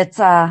 It's,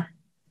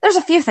 there's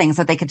a few things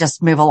that they could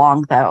just move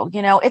along though.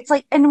 It's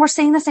like, and we're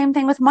seeing the same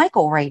thing with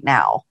Michael right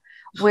now,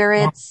 where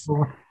it's,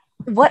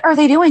 what are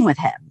they doing with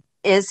him?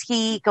 Is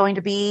he going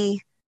to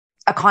be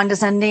a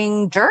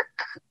condescending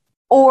jerk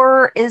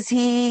or is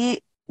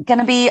he going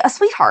to be a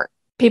sweetheart?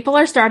 People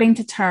are starting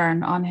to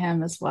turn on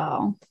him as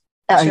well.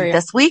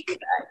 This week?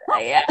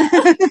 Yeah.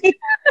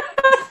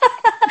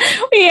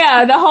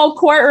 Yeah, the whole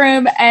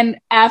courtroom. And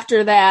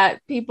after that,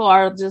 people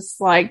are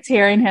just like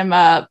tearing him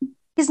up.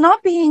 He's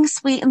not being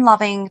sweet and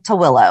loving to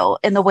Willow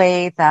in the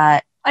way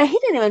that he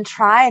didn't even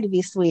try to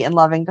be sweet and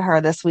loving to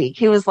her this week.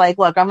 He was like,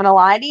 look, I'm going to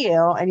lie to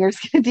you and you're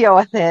just going to deal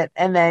with it.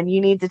 And then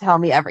you need to tell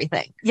me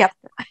everything. Yep,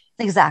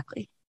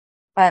 exactly.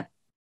 But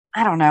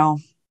I don't know.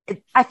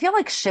 I feel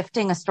like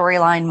shifting a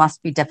storyline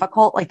must be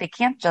difficult. Like they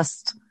can't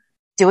just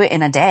do it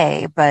in a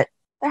day, but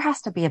there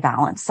has to be a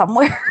balance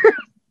somewhere.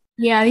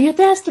 Yeah,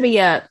 there has to be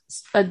a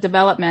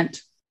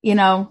development,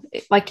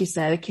 like you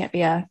said, it can't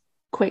be a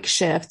quick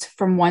shift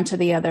from one to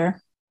the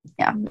other.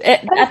 Yeah.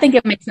 I think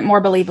it makes it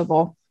more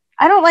believable.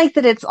 I don't like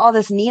that it's all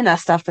this Nina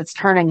stuff that's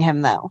turning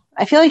him though.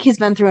 I feel like he's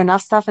been through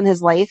enough stuff in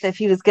his life. If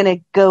he was going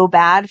to go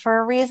bad for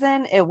a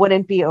reason, it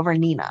wouldn't be over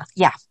Nina.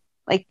 Yeah.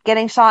 Like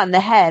getting shot in the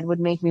head would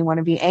make me want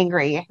to be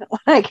angry when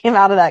I came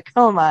out of that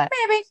coma.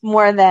 Maybe.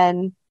 More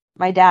than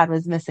my dad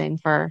was missing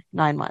for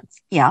 9 months.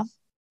 Yeah.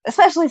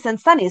 Especially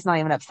since Sonny's not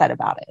even upset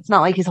about it. It's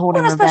not like he's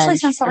holding revenge. Especially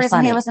since the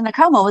reason he was in a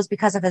coma was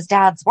because of his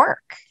dad's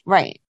work.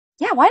 Right.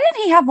 Yeah. Why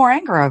didn't he have more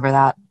anger over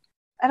that?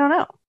 I don't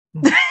know.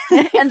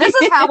 And this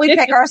is how we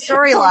pick our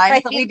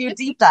storylines that we do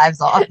deep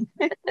dives on.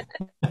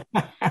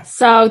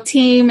 So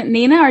team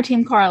Nina or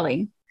team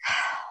Carly?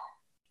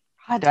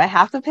 God, do I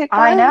have to pick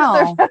one? I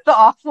know. They're so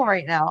awful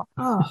right now.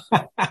 Oh.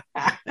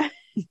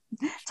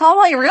 Tell them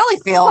how you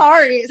really feel.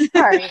 Sorry.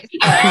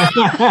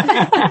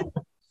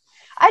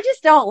 I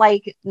just don't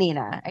like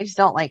Nina. I just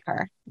don't like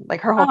her.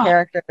 Like her whole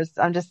character is,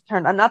 I'm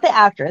not the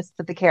actress,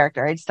 but the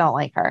character. I just don't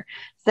like her.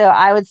 So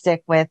I would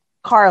stick with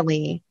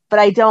Carly, but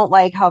I don't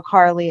like how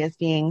Carly is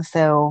being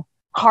so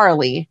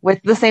Carly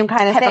with the same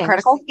kind of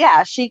hypocritical.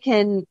 Yeah, she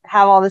can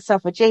have all this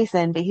stuff with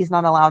Jason, but he's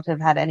not allowed to have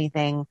had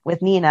anything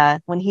with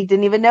Nina when he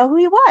didn't even know who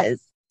he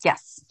was.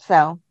 Yes.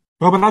 So.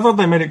 Well, but I thought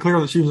they made it clear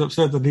that she was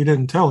upset that he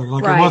didn't tell her.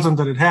 Like, right. It wasn't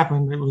that it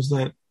happened. It was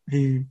that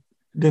he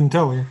didn't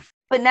tell her.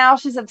 But now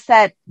she's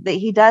upset that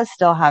he does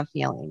still have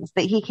feelings,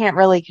 that he can't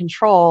really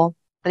control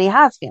that he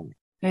has feelings.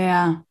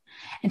 Yeah.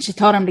 And she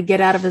told him to get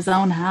out of his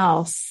own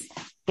house.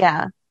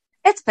 Yeah.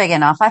 It's big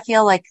enough. I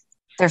feel like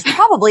there's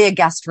probably a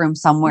guest room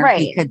somewhere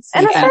he could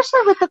sleep. And especially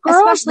with the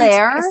girls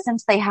there.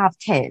 Since they have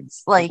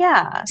kids. Like,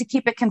 yeah. To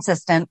keep it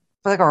consistent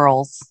for the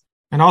girls.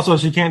 And also,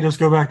 she can't just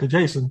go back to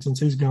Jason since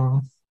he's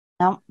gone.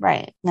 No,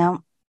 right.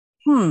 No.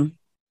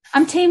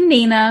 I'm team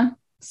Nina.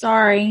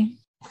 Sorry.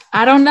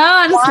 I don't know.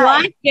 I just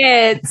like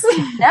it.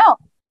 No.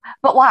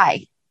 But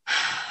why?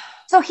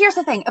 So here's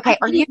the thing. Okay.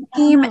 Are you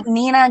team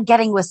Nina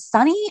getting with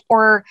Sonny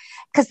or,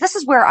 cause this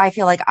is where I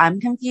feel like I'm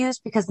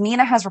confused because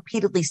Nina has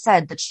repeatedly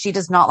said that she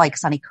does not like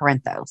Sonny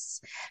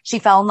Corinthos. She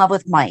fell in love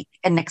with Mike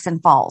and Nixon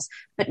Falls,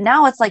 but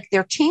now it's like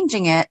they're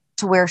changing it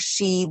to where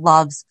she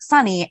loves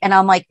Sonny. And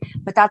I'm like,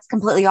 but that's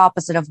completely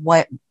opposite of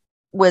what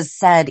was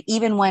said.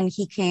 Even when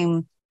he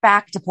came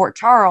back to Port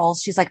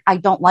Charles, she's like, I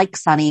don't like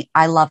Sonny.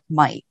 I love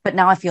Mike. But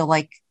now I feel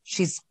like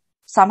she's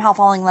somehow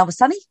falling in love with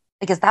Sonny.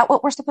 Like, is that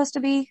what we're supposed to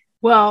be?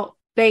 Well,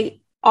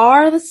 they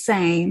are the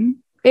same.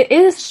 It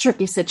is a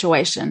tricky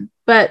situation,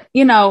 but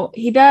he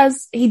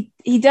does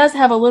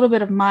have a little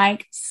bit of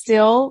Mike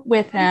still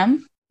with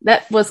him.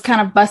 That was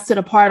kind of busted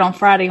apart on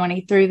Friday when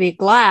he threw the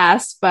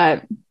glass,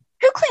 but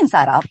who cleans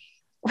that up?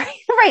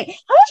 Right.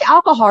 How much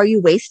alcohol are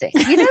you wasting?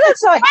 You know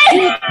that's like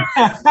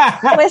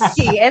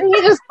whiskey, and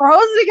he just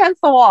throws it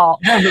against the wall.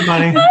 Has the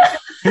money.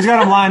 He's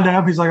got them lined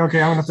up. He's like,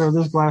 okay, I'm going to throw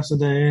this glass a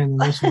day and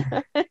this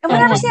one. And we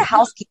never see a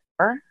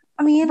housekeeper.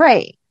 I mean,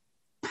 right.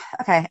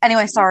 Okay.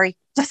 Anyway, sorry.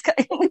 Just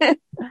kidding.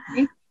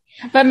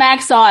 But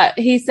Max saw it.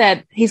 He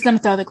said he's going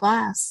to throw the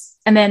glass,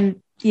 and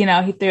then he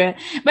threw it,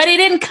 but he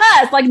didn't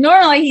cuss. Like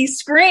normally he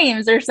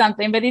screams or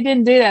something, but he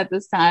didn't do that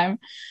this time.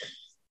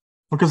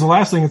 Because the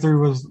last thing he threw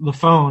was the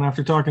phone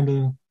after talking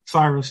to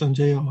Cyrus in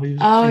jail.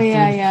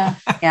 Yeah.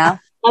 Yeah.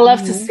 I love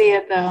to see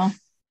it though.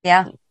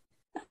 Yeah.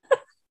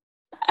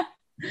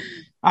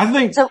 I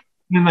think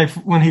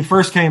when he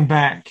first came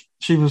back,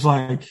 she was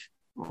like,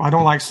 I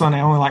don't like Sonny,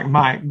 I only like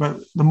Mike.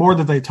 But the more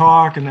that they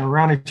talk and they're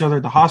around each other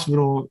at the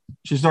hospital,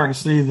 she's starting to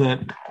see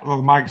that,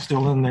 Mike's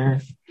still in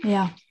there.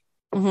 Yeah.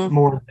 Mm-hmm.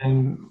 More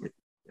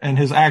and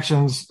his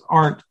actions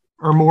are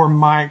more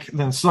Mike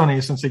than Sonny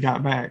since he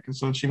got back.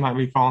 So she might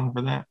be falling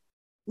for that.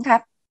 Okay.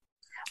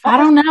 I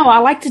don't know. I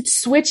like to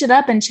switch it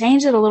up and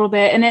change it a little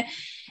bit. And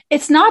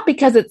it's not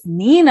because it's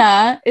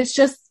Nina. It's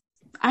just,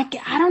 I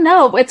don't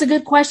know. It's a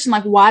good question.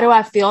 Like, why do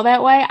I feel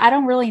that way? I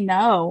don't really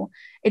know.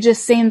 It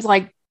just seems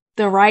like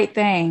the right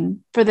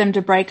thing for them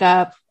to break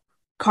up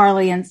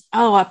Carly and,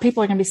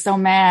 people are going to be so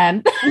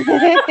mad.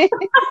 I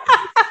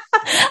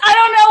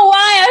don't know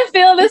why I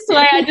feel this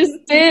way. I just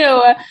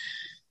do.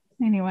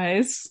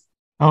 Anyways.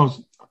 Oh,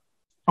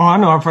 I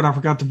know. I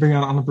forgot to bring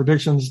out on the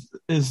predictions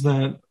is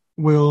that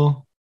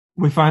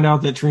we find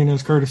out that Trina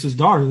is Curtis's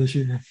daughter this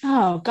year.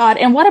 Oh God.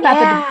 And what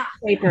about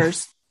the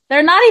papers?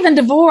 They're not even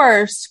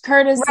divorced.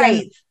 Curtis.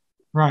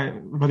 Right.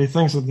 But he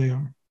thinks that they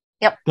are.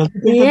 Yep.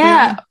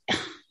 Yeah.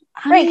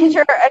 Right. Because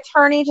your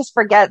attorney just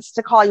forgets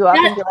to call you up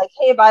and be like,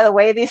 hey, by the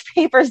way, these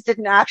papers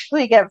didn't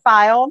actually get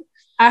filed.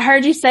 I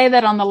heard you say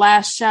that on the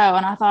last show,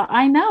 and I thought,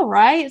 I know,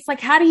 right? It's like,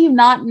 how do you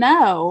not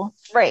know?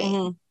 Right.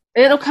 Mm-hmm.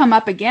 It'll come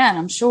up again,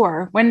 I'm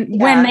sure. When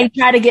they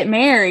try to get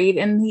married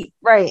and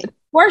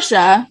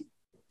Portia.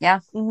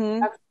 Yeah.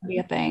 Mm-hmm. That's gonna be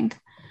a thing.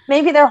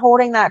 Maybe they're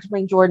holding that to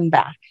bring Jordan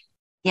back.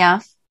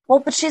 Yeah. Well,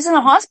 but she's in a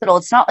hospital.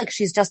 It's not like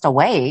she's just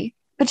away.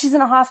 But she's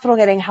in a hospital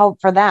getting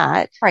help for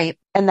that. Right.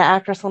 And the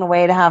actress went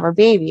away to have her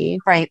baby.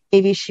 Right.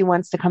 Maybe she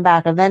wants to come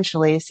back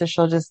eventually, so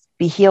she'll just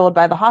be healed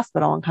by the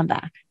hospital and come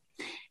back.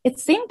 It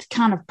seemed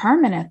kind of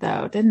permanent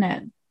though, didn't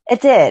it?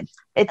 It did.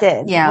 It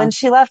did. Yeah. When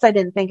she left, I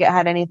didn't think it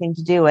had anything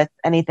to do with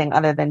anything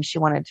other than she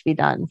wanted to be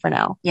done for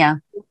now. Yeah.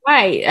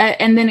 Right.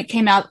 And then it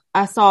came out,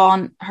 I saw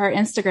on her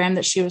Instagram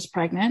that she was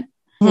pregnant,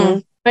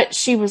 but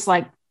she was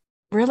like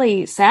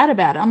really sad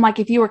about it. I'm like,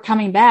 if you were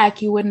coming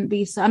back, you wouldn't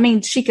be so, I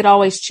mean, she could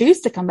always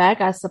choose to come back,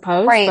 I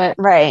suppose. Right.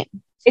 But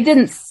it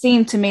didn't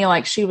seem to me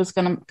like she was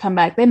going to come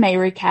back. They may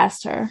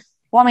recast her.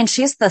 Well, I mean,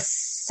 she's the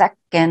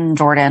second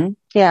Jordan.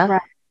 Yeah.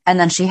 Right. And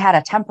then she had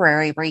a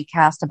temporary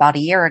recast about a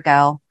year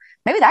ago.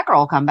 Maybe that girl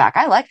will come back.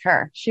 I liked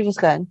her. She was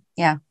good.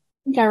 Yeah.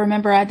 I think I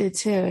remember I did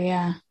too.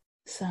 Yeah.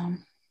 So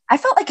I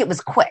felt like it was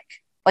quick.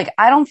 Like,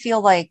 I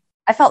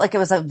felt like it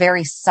was a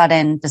very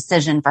sudden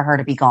decision for her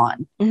to be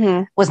gone,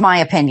 was my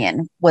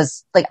opinion.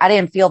 Was like, I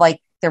didn't feel like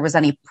there was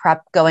any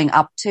prep going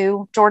up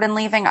to Jordan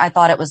leaving. I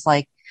thought it was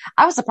like,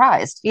 I was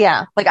surprised.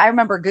 Yeah. Like, I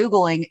remember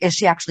Googling, is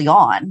she actually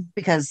on?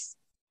 Because.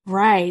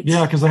 Right.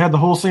 Yeah. Because they had the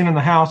whole scene in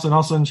the house and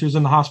all of a sudden she was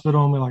in the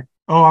hospital and they're like,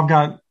 oh,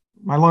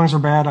 my lungs are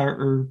bad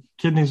or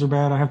kidneys are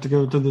bad. I have to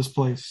go to this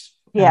place.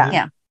 Yeah.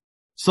 Yeah.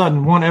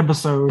 Sudden one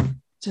episode.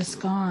 Just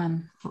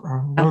gone.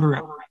 Wrote her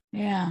out.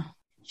 Yeah.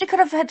 She could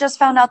have had just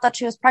found out that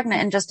she was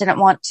pregnant and just didn't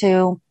want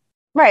to.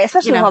 Right.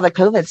 Especially with all the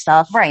COVID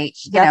stuff. Right.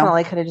 She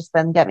definitely could have just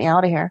been, get me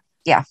out of here.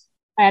 Yeah.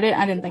 I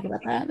didn't think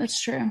about that.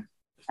 That's true.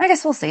 I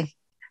guess we'll see.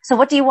 So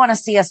what do you want to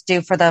see us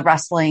do for the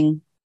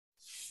wrestling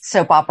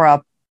soap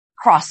opera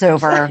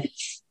crossover?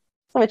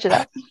 Switch it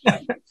up.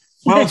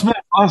 Well, it's been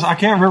honest. I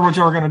can't remember what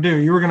y'all were going to do.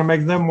 You were going to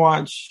make them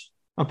watch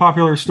a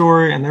popular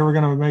story and they were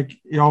going to make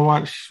y'all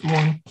watch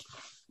one.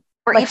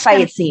 Like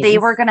fight scenes. We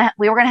were gonna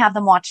have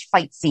them watch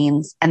fight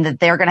scenes, and that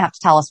they're gonna have to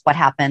tell us what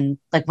happened,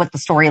 like what the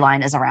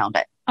storyline is around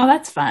it. Oh,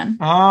 that's fun.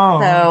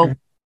 Oh, so okay.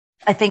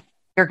 I think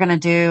you're gonna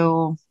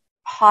do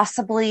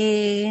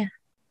possibly,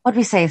 what did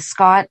we say,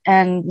 Scott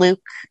and Luke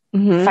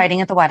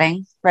fighting at the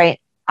wedding, right?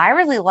 I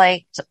really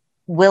liked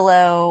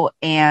Willow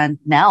and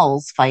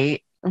Nell's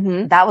fight.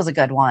 That was a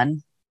good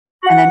one,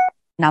 and then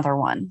another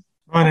one.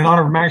 And in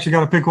honor of Max, you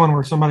got to pick one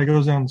where somebody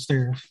goes down the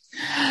stairs.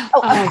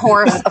 Oh, of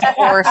course.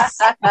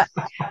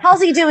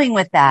 How's he doing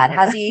with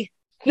that? He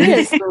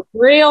is a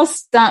real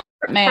stunt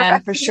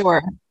man for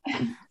sure.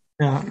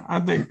 Yeah,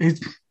 I think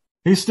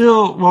he's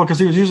still, well, because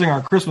he was using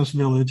our Christmas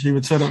village. He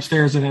would sit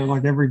upstairs in it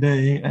like every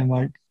day and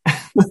like.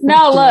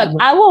 No,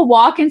 look, I will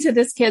walk into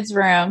this kid's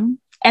room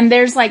and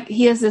there's like,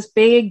 he has this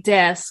big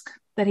desk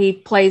that he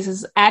plays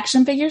his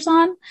action figures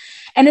on.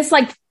 And it's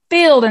like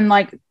filled and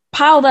like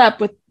piled up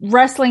with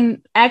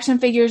wrestling action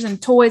figures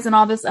and toys and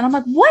all this. And I'm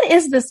like, what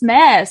is this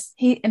mess?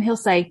 He'll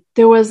say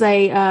there was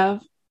an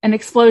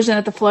explosion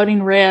at the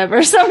Floating Rib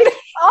or something.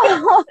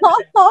 I'm like,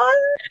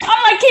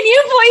 can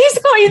you please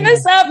clean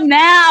this up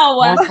now?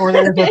 Or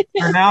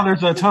now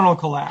there's a tunnel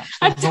collapse.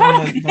 A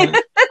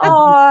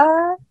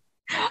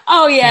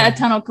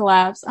tunnel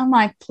collapse. I'm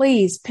like,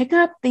 please pick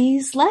up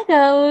these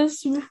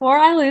Legos before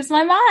I lose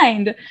my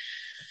mind.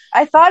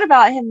 I thought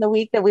about him the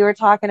week that we were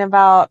talking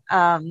about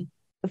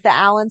with the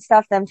Allen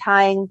stuff, them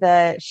tying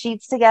the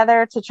sheets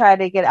together to try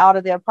to get out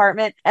of the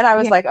apartment. And I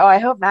was like, oh, I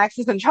hope Max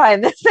isn't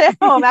trying this at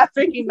home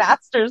after he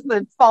masters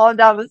the falling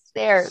down the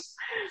stairs.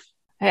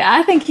 Hey,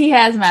 I think he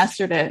has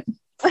mastered it.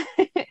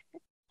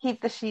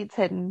 Keep the sheets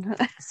hidden.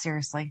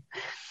 Seriously.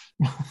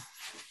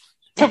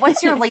 So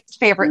what's your least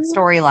favorite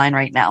storyline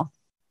right now?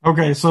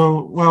 Okay,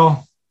 so,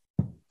 well,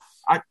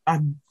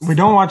 we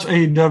don't watch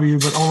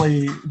AEW, but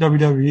only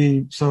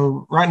WWE.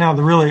 So right now,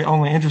 the really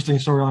only interesting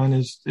storyline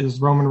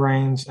is Roman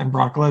Reigns and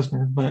Brock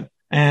Lesnar.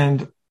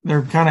 And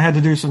they're kind of had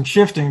to do some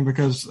shifting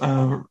because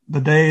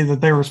the day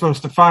that they were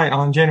supposed to fight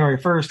on January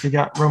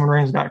 1st, Roman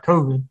Reigns got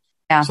COVID.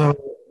 Yeah. So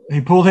he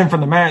pulled him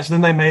from the match.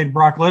 Then they made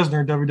Brock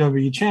Lesnar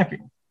WWE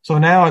champion. So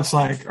now it's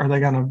like, is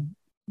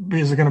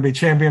it going to be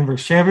champion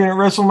versus champion at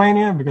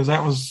WrestleMania? Because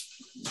that was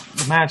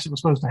the match that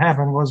was supposed to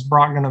happen. Was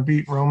Brock going to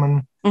beat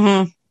Roman?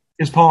 Mm-hmm.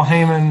 Is Paul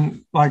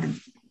Heyman,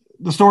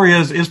 the story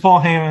is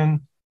Paul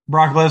Heyman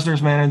Brock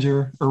Lesnar's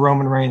manager or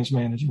Roman Reigns'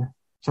 manager?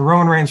 So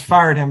Roman Reigns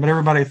fired him, but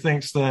everybody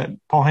thinks that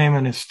Paul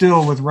Heyman is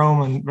still with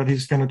Roman, but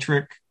he's going to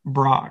trick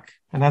Brock.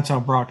 And that's how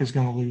Brock is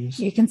going to lose.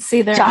 You can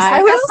see their eyes.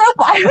 I was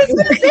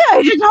going to say,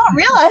 I did not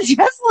realize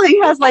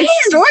wrestling has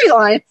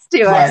storylines to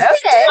it. Right.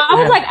 Okay. I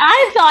was like,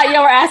 I thought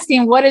you were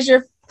asking, what is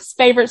your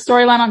favorite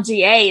storyline on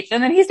G8?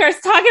 And then he starts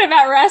talking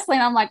about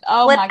wrestling. I'm like,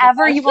 oh,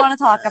 whatever you want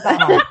to talk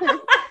about.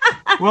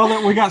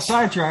 Well, we got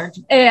sidetracked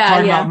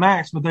talking about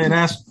Max, but they had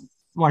asked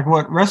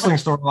what wrestling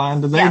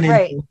storyline do they need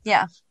to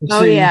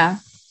see. Yeah.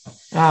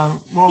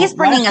 He's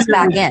bringing us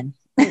back in.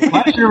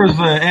 Last year was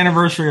the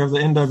anniversary of the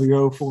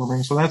NWO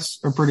forming, so that's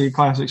a pretty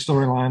classic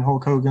storyline.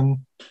 Hulk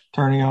Hogan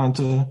turning on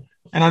to,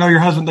 and I know your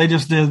husband, they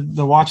just did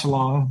the watch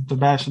along to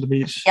Bash at the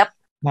Beach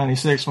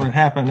 96 when it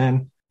happened,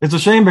 and it's a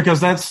shame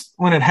because that's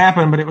when it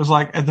happened, but it was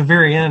at the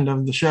very end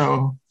of the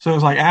show. So it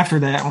was after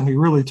that when he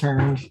really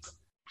turned.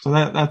 So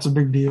that's a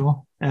big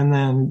deal. And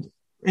then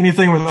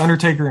anything with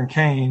Undertaker and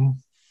Kane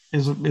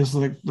is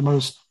the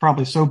most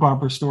probably soap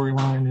opera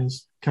storyline,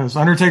 is because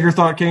Undertaker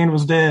thought Kane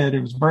was dead.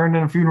 It was burned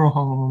in a funeral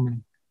home,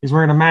 and he's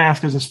wearing a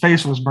mask because his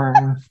face was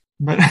burned.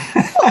 But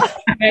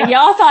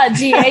y'all thought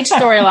GH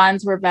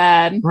storylines were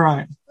bad,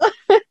 right?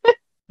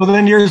 But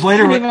then years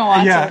later,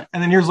 and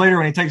then years later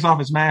when he takes off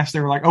his mask, they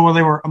were like, oh, well,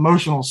 they were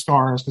emotional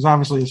scars because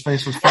obviously his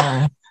face was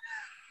fine.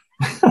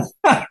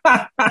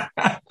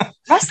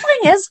 Wrestling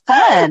is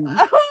fun.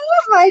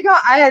 Oh my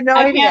God. I had no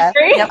idea.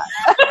 Yep.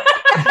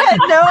 I had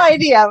no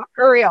idea,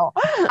 for real.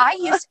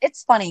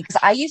 It's funny because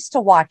I used to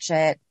watch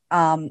it.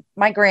 My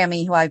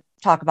Grammy, who I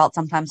talk about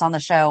sometimes on the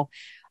show,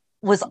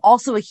 was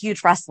also a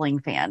huge wrestling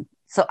fan.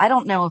 So I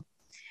don't know.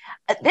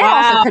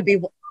 Also could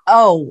be,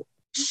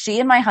 she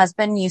and my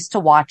husband used to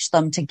watch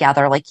them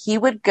together. He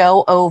would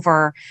go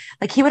over,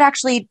 he would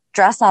actually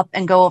dress up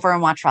and go over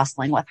and watch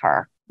wrestling with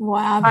her.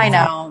 Wow. I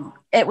know.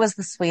 It was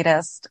the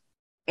sweetest.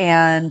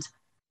 And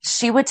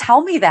she would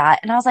tell me that.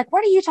 And I was like,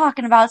 what are you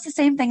talking about? It's the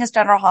same thing as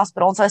General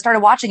Hospital. And so I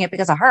started watching it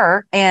because of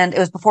her. And it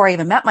was before I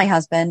even met my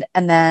husband.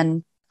 And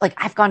then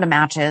I've gone to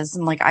matches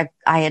and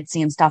I had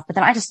seen stuff, but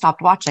then I just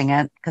stopped watching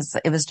it because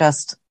it was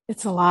just.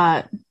 It's a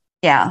lot.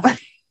 Yeah.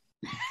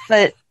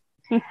 But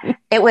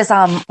it was,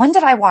 when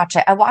did I watch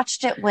it? I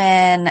watched it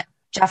when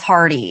Jeff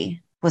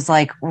Hardy was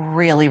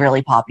really,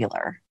 really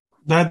popular.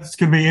 That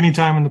could be any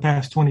time in the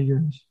past 20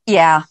 years.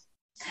 Yeah.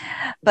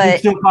 But he's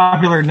still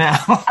popular now.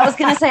 I was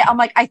going to say, I'm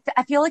I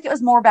feel like it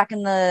was more back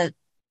in the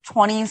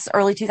 20s,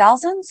 early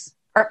 2000s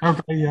or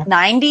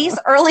 90s,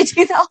 early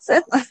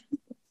 2000s.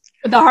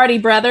 The Hardy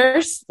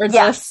brothers or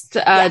just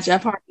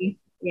Jeff Hardy.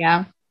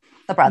 Yeah.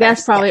 The brothers.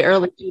 That's probably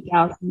early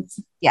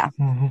 2000s. Yeah.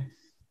 Mm-hmm.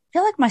 I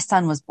feel like my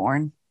son was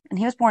born and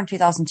he was born in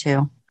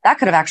 2002. That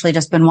could have actually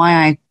just been why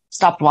I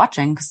stopped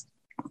watching, because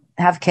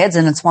I have kids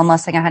and it's one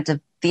less thing I had to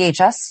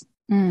VHS.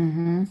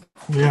 Mm-hmm.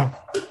 Yeah.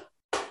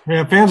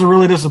 Yeah, fans are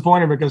really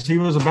disappointed because they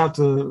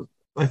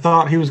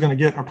thought he was going to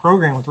get a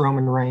program with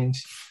Roman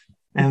Reigns.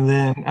 And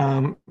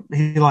then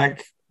he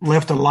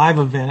left a live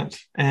event,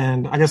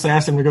 and I guess they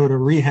asked him to go to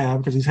rehab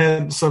because he's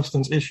had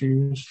substance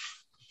issues,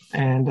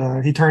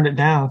 and he turned it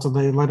down. So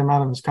they let him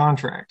out of his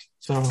contract.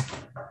 So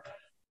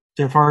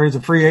Jeff Hardy's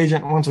a free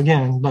agent once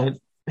again, but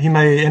he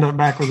may end up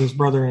back with his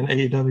brother in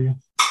AEW.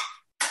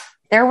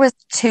 There was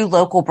two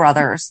local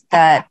brothers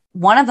that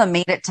one of them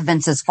made it to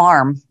Vince's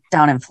farm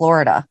down in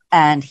Florida,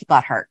 and he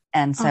got hurt.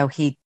 And so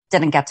he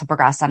didn't get to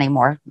progress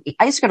anymore.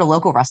 I used to go to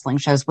local wrestling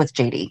shows with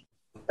JD.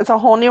 It's a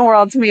whole new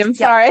world to me. I'm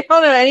sorry. I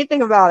don't know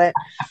anything about it.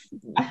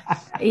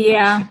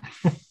 Yeah.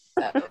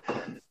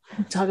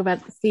 Talk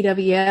about the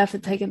CWF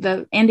and taking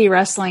the indie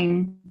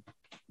wrestling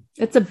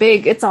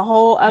It's a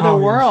whole other Oh,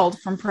 yeah. world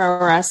from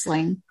pro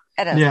wrestling.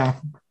 It is. Yeah.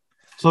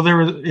 So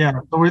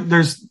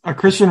there's a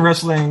Christian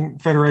Wrestling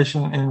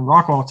Federation in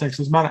Rockwall,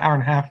 Texas, about an hour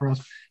and a half for us.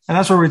 And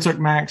that's where we took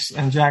Max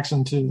and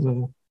Jackson to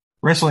the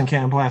wrestling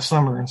camp last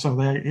summer. And so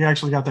he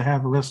actually got to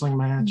have a wrestling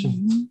match.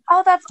 And,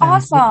 Oh, that's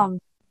awesome.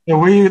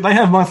 they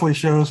have monthly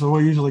shows, so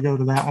we usually go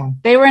to that one.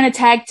 They were in a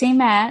tag team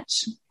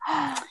match.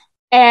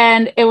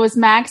 And it was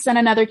Max and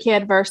another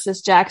kid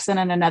versus Jackson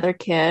and another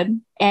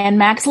kid. And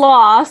Max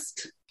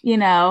lost. You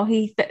know,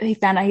 he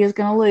found out he was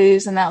going to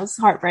lose, and that was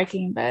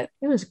heartbreaking, but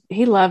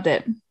he loved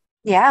it.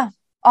 Yeah.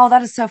 Oh,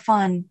 that is so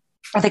fun.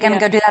 Are they going to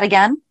go do that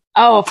again?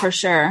 Oh, for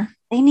sure.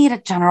 They need a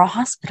General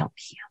Hospital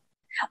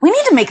camp. We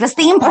need to make this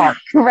theme park.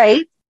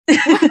 Right?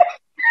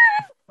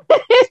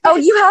 Oh,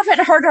 you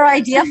haven't heard our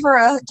idea for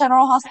a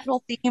General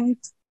Hospital themed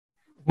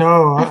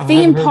No. A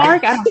theme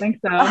park? I don't think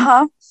so.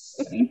 Uh-huh.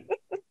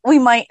 We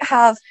might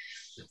have.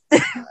 We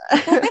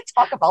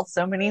talk about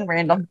so many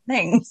random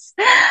things.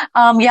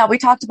 Yeah, we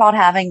talked about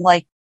having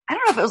I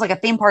don't know if it was like a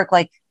theme park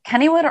like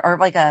Kennywood or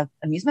like a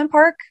amusement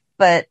park,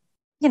 but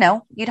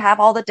you'd have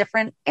all the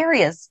different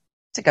areas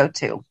to go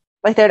to.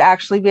 Like there'd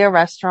actually be a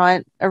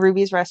restaurant, a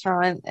Ruby's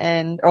restaurant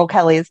and Earl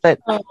Kelly's, but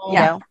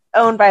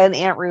owned by an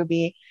Aunt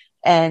Ruby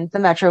and the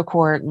Metro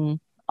Court and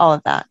all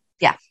of that.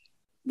 Yeah.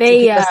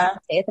 They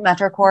stay at the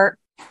Metro Court.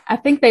 I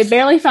think they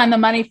barely find the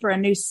money for a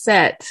new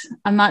set.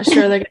 I'm not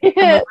sure they're going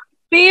to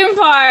theme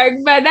park,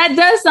 but that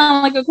does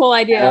sound like a cool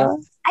idea.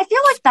 I feel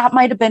like that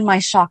might have been my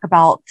shock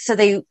about. So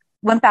they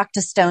went back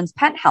to Stone's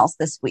penthouse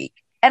this week,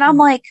 and I'm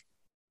like,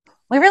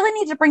 we really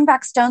need to bring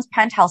back Stone's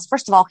penthouse.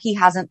 First of all, he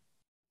hasn't.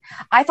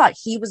 I thought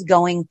he was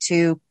going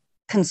to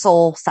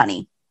console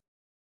Sonny,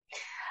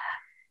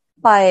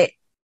 but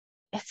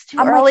it's too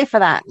early for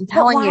that. I'm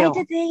telling you. Why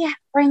did they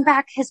bring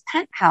back his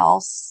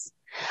penthouse?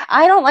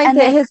 I don't like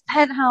that his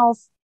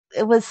penthouse.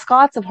 It was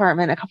Scott's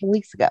apartment a couple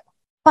weeks ago,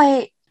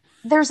 but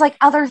there's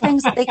other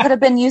things that they could have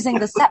been using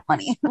the set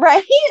money.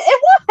 Right?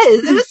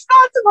 It was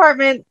Scott's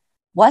apartment.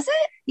 Was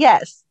it?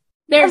 Yes.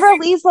 There's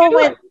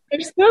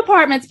two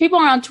apartments. People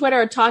on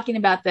Twitter are talking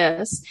about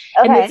this.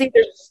 Okay. And it's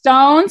either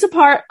Stone's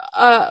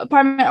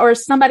apartment or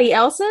somebody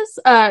else's.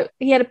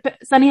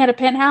 Sonny had a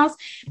penthouse.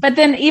 But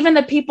then even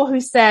the people who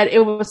said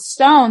it was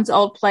Stone's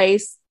old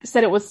place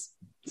said it was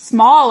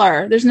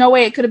smaller. There's no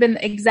way it could have been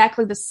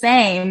exactly the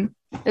same.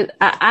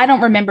 I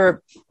don't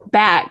remember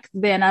back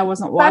then. I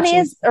wasn't watching.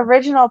 Sonny's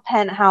original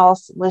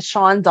penthouse was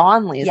Sean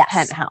Donnelly's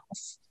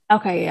penthouse.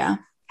 Okay, yeah.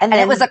 And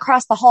it was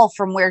across the hall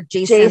from where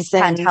Jason's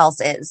penthouse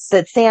is.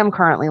 That Sam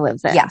currently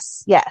lives in.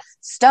 Yes. Yes.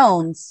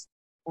 Stone's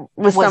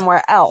was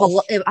somewhere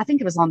else. I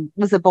think it was on.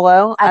 Was it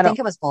below? I think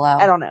it was below.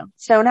 I don't know.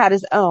 Stone had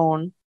his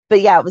own.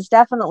 But yeah, it was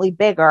definitely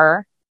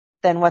bigger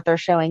than what they're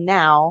showing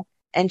now.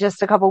 And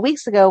just a couple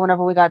weeks ago,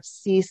 whenever we got to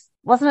see,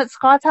 wasn't it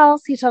Scott's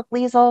house? He took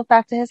Liesl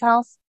back to his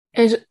house.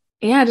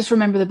 I just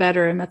remember the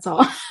bedroom. That's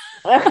all.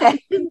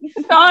 Okay.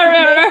 That's all I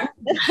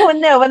remember.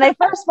 No, when they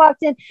first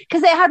walked in,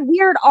 because they had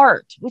weird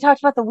art. We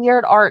talked about the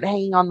weird art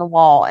hanging on the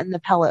wall and the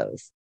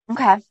pillows.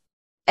 Okay.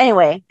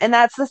 Anyway, and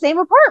that's the same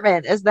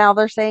apartment as now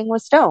they're saying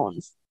was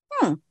Stone's.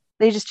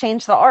 They just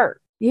changed the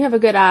art. You have a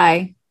good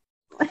eye.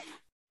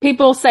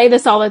 People say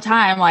this all the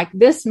time. Like,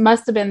 this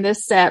must have been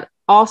this set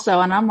also.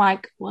 And I'm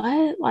like,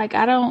 what? Like,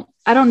 I don't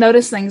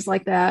notice things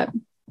like that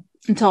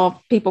until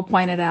people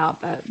point it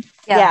out. But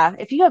yeah,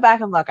 if you go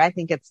back and look, I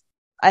think it's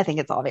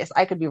obvious.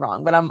 I could be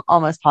wrong, but I'm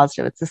almost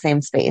positive it's the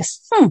same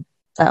space.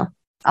 So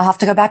I'll have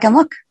to go back and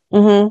look.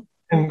 Mm-hmm.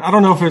 And I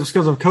don't know if it's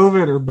because of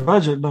COVID or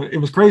budget, but it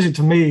was crazy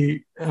to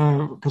me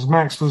because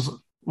Max was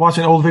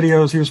watching old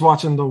videos. He was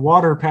watching the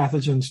water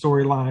pathogen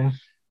storyline,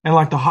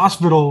 and the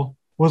hospital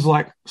was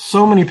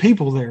so many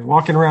people there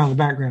walking around in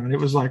the background. It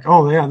was like,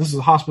 oh yeah, this is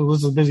a hospital.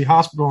 This is a busy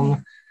hospital.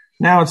 And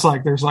now it's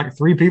there's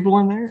 3 people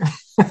in there.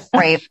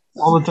 Right.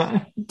 All the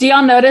time. Do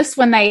y'all notice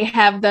when they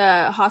have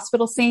the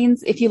hospital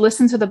scenes, if you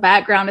listen to the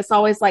background, it's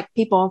always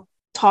people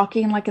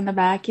talking in the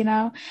back,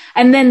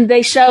 and then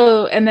they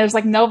show and there's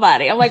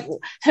nobody. I'm like,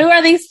 who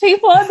are these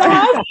people in the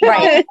hospital?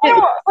 Right.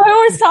 Who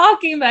was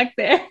talking back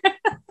there?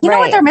 You know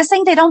what they're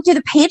missing? They don't do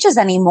the pages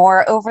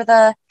anymore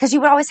because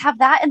you would always have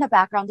that in the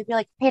background. They'd be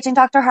like, paging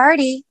Dr.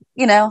 Hardy,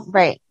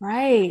 Right.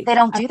 Right. They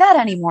don't do that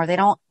anymore.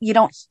 You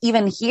don't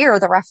even hear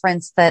the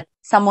reference that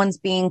someone's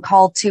being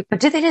called to,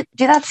 but do they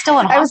do that still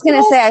in hospitals? I was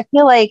going to say, I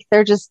feel like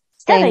they're just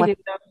staying with,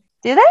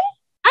 do they?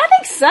 I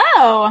think so.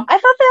 I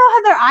thought they all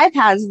had their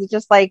iPads that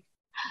just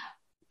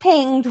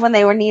pinged when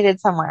they were needed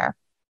somewhere.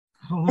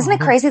 Isn't it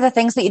crazy the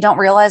things that you don't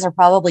realize are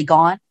probably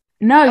gone?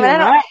 No, I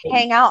don't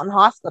hang out in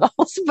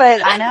hospitals,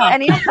 but I know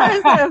any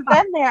times that I've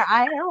been there,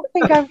 I don't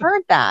think I've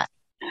heard that.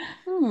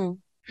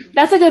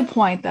 That's a good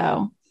point,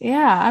 though.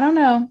 Yeah, I don't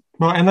know.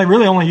 Well, and they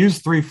really only use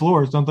 3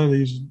 floors, don't they? They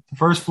use the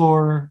first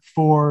floor,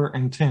 4,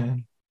 and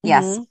 10.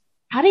 Yes. Mm-hmm.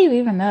 How do you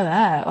even know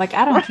that? I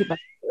don't keep up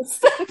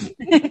with this.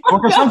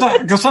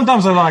 Because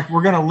sometimes they're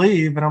we're going to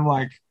leave, and I'm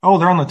like, oh,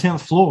 they're on the 10th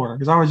floor,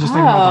 because I was just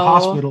thinking about the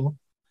hospital.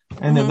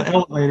 And then the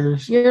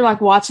elevators. You're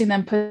like watching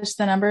them push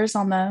the numbers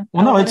on the.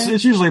 Well, no, elevator?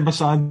 it's usually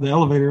beside the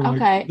elevator. Like,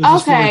 Okay. this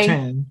is floor Okay.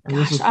 10, or this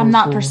Gosh, is I'm floor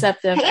not 4.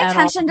 perceptive. Pay at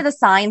attention all. to the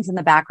signs in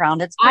the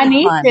background. It's I pretty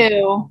need fun.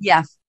 to.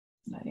 Yeah.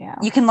 Yeah.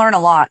 You can learn a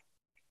lot.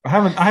 I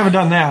haven't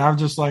done that. I've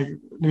just like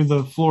knew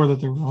the floor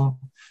that they were on.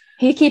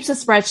 He keeps a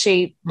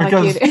spreadsheet.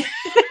 Because- like you do.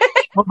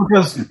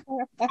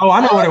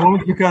 I know what it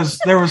was, because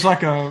there was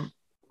like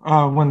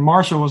when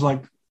Marshall was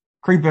like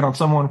creeping on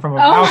someone from a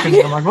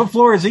balcony. I'm like, what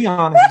floor is he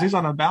on? Because he's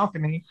on a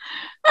balcony.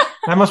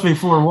 That must be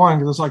floor 1,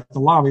 because it's like the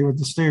lobby with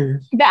the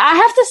stairs. I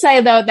have to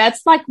say though,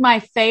 that's like my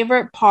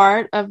favorite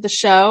part of the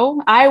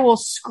show. I will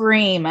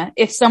scream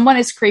if someone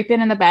is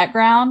creeping in the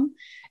background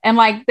and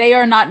like they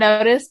are not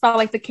noticed by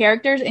like the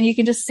characters, and you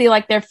can just see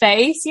like their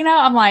face. You know,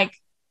 I'm like,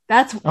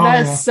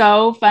 that's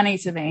so funny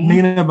to me.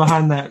 Nina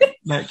behind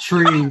that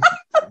tree.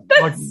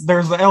 Like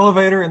there's the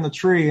elevator and the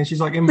tree, and she's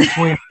like in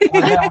between.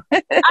 I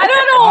don't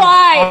know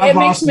why it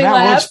makes me that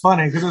laugh. looks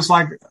funny, because it's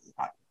like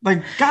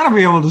they gotta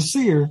be able to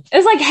see her.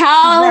 It's like,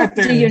 how Right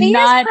there. do you She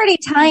not? is pretty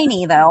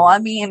tiny, though. I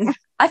mean,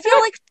 I feel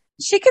like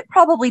she could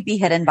probably be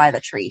hidden by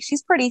the tree.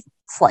 She's pretty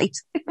slight.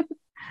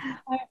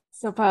 I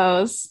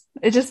suppose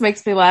it just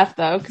makes me laugh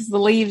though, because the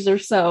leaves are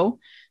so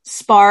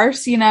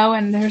sparse, you know,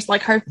 and there's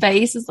like her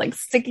face is like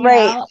sticking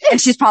out. And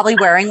she's probably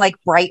wearing like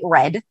bright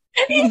red,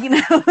 you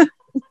know,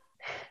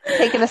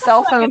 Taking a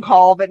cell phone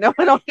call, but no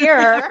one will hear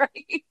her.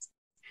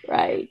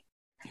 Right.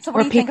 So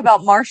what do you think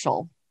about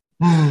Marshall?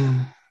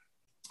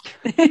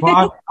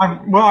 Well,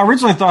 I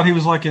originally thought he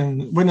was like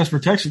in witness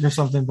protection or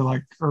something,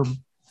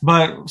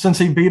 but since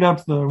he beat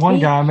up the one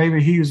guy,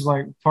 maybe he was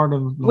like part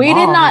of the We did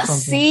mob or not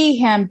something. see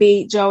him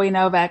beat Joey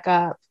Novak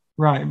up.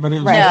 Right, but it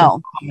was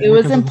No. It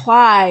was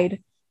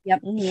implied.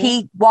 Yep.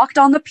 He walked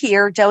on the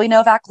pier. Joey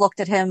Novak looked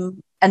at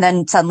him, and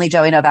then suddenly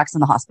Joey Novak's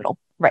in the hospital.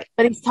 Right.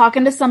 But he's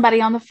talking to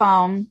somebody on the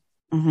phone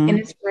Mhm. in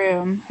his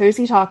room. Who's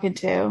he talking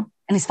to?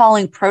 And he's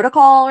following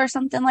protocol or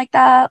something like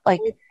that. Like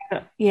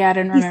Yeah, I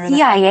didn't he's remember that.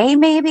 CIA,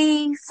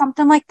 maybe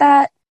something like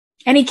that.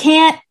 And he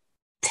can't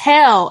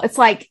tell. It's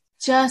like,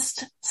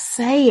 just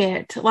say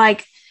it.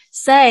 Like,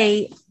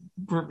 say,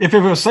 if it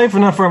was safe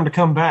enough for him to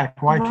come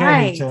back, why can't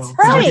Right. he tell?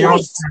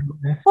 Right.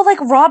 Well, like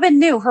Robin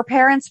knew her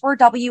parents were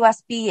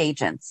WSB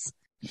agents.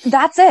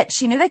 That's it.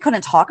 She knew they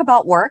couldn't talk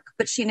about work,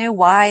 but she knew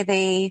why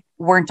they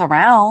weren't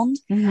around.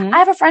 Mhm. I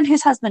have a friend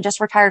whose husband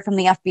just retired from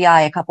the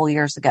FBI a couple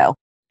years ago.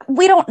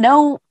 We don't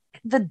know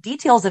the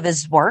details of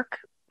his work,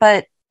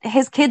 but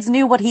his kids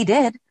knew what he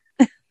did.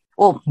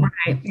 Well,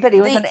 But he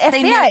was an they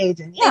FBI knew,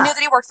 agent. They Yeah. knew that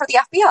he worked for the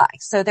FBI.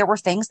 So there were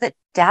things that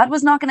dad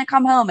was not going to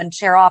come home and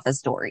share off his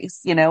stories,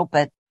 you know,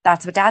 but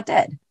that's what dad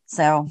did.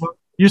 So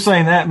You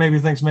saying that maybe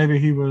thinks maybe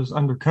he was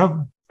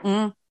undercover.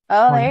 mm,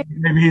 Oh, Like,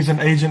 maybe he's an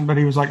agent, but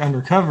he was like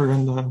undercover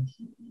in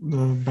the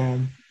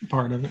bad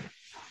part of it.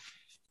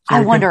 So I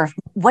he wonder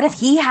what if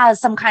he has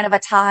some kind of a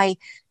tie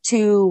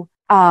to,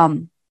 because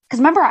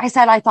remember I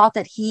said I thought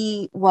that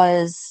he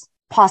was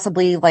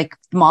possibly like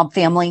mob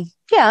family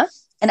yeah.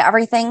 and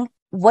everything.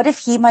 What if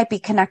he might be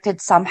connected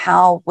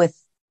somehow with,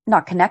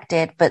 not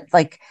connected, but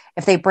like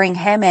if they bring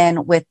him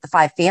in with the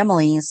 5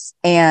 families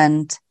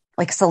and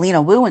like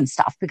Selena Wu and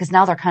stuff, because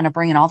now they're kind of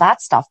bringing all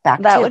that stuff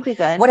back. That too. would be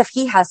good. What if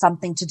he has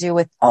something to do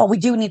with, we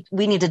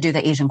need to do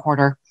the Asian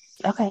Quarter.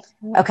 Okay.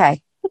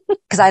 Okay.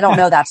 Because I don't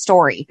know that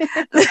story.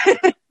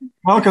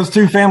 Well, because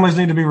 2 families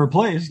need to be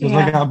replaced because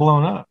Yeah. they got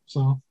blown up.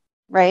 So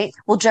Right.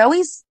 Well,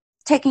 Joey's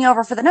taking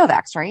over for the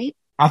Novaks, right?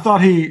 I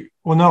thought he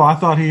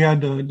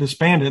had to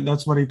disband it.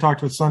 That's what he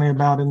talked with Sonny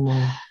about in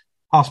the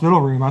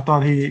hospital room. I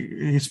thought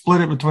he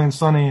split it between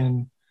Sonny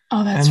and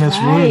oh, that's And Miss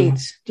right. Wu. Do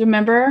you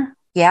remember?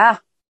 Yeah.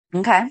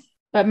 Okay.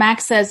 But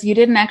Max says you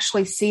didn't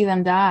actually see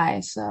them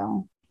die.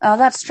 So Oh,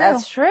 that's true.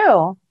 That's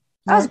true.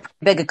 That was a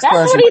big that's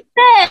explosion. what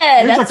he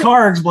said. it's That's a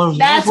car explosion.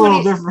 that's That's a little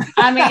what he- different.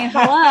 I mean,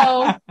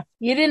 hello.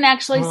 You didn't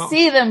actually Well,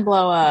 see them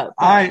blow up.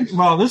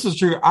 This is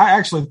true. I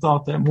actually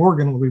thought that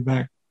Morgan would be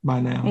back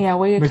by now. Yeah,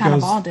 we kind of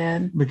Because- all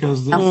did.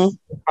 Because they Mhm.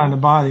 find the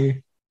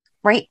body.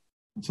 Right.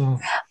 So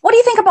What do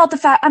you think about the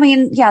fact? I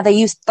mean, yeah, they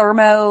used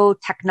thermo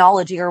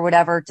technology or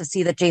whatever to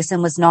see that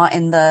Jason was not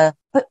in the,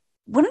 but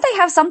wouldn't they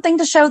have something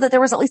to show that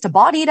there was at least a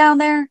body down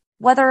there,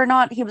 whether or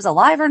not he was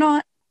alive or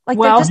not? Like,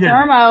 they're Well, just, Yeah.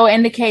 thermo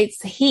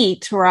indicates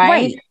heat,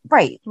 right?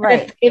 right.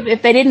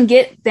 If they didn't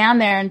get down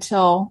there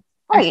until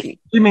Right.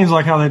 she means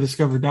like how they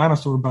discovered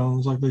dinosaur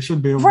bones. Like they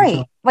should be able to Right.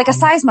 tell. Like a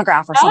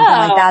seismograph or something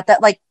Oh. like that,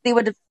 that like they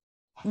would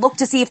look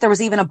to see if there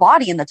was even a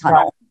body in the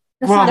tunnel.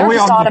 Well, they're we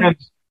just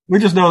we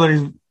just know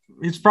that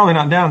he's probably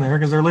not down there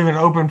because they're leaving it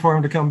open for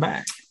him to come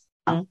back.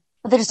 But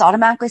they just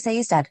automatically say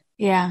he's dead.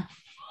 yeah,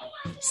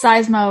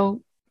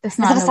 seismo. It's Is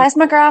not. it a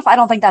seismograph? I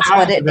don't think that's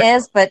what it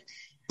is, but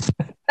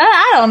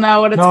I don't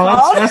know what it's No,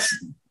 called.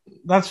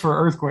 that's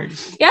for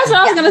earthquakes. Yeah, that's what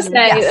I was gonna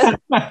say.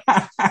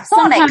 Yes.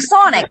 Sometimes-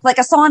 sonic, like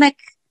a sonic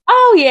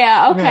Oh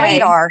yeah, okay.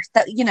 radar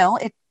that, you know,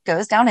 it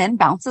goes down in,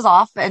 bounces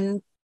off,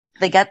 and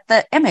they get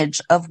the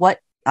image of what,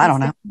 I don't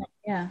know.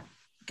 Yeah.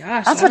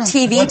 Gosh, That's I what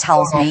don't- TV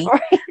tells me.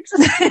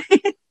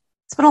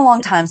 It's been a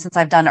long time since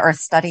I've done Earth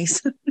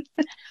studies.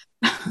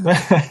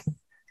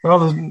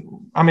 Well,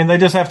 I mean, they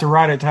just have to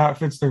write it to how it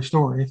fits their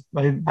story.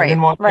 They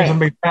didn't want him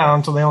to be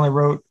found, so they only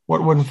wrote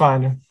what wouldn't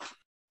find him.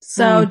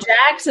 So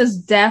Jax is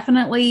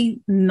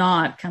definitely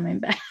not coming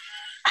back.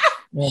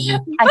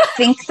 I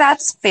think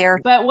that's fair.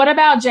 But what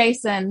about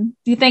Jason?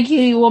 Do you think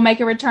he will make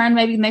a return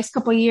maybe the next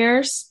couple of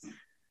years?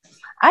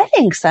 I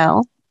think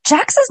so.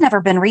 Jax has never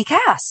been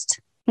recast.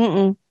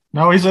 Mm-mm.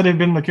 No, he said he'd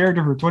been the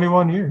character for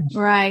 21 years.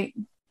 Right.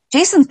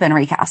 Jason's been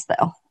recast,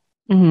 though.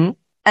 Mm-hmm.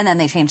 And then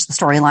they changed the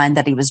storyline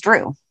that he was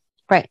Drew.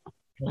 Right.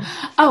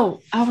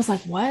 Oh, I was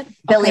like, what?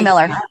 Billy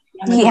Miller.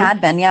 He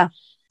had been, yeah.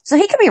 So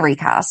he could be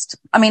recast.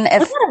 I mean,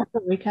 if... Was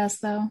that a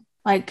recast, though?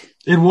 Like...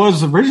 It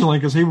was originally,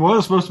 because he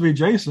was supposed to be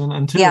Jason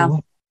until... Yeah.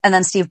 And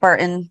then Steve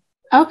Burton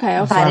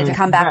decided to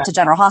come back to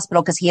General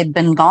Hospital because he had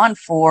been gone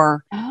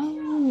for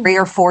 3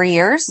 or 4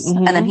 years.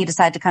 Mm-hmm. And then he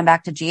decided to come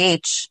back to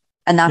GH.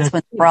 And that's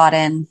when he brought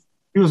in...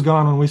 He was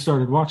gone when we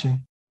started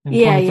watching.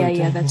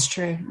 Yeah, that's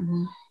true.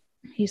 Mm-hmm.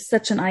 He's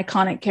such an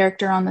iconic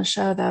character on the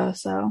show, though,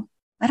 so...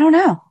 I don't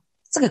know.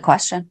 It's a good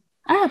question.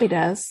 I hope he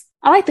does.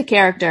 I like the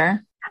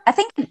character. I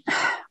think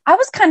I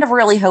was kind of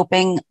really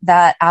hoping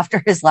that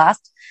after his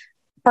last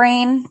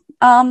brain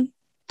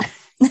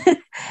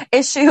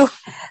issue,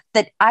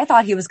 that I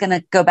thought he was going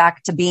to go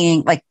back to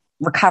being like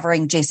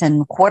recovering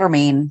Jason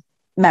Quartermain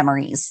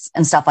memories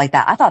and stuff like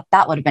that. I thought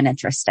that would have been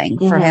interesting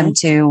for him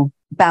to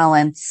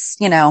balance,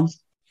 you know,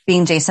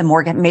 being Jason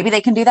Morgan. Maybe they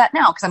can do that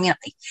now. Cause I mean,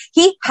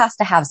 he has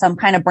to have some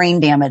kind of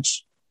brain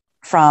damage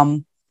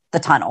from the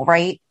tunnel,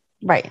 right?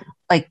 Right.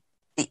 Like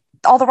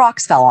all the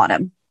rocks fell on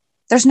him.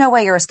 There's no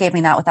way you're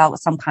escaping that without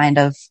some kind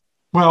of.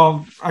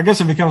 Well, I guess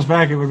if he comes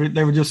back,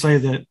 they would just say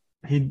that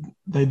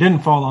they didn't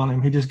fall on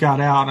him. He just got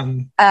out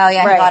and. Oh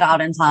yeah. He got out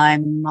in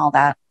time and all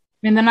that. I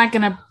mean, they're not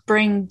going to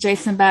bring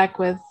Jason back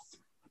with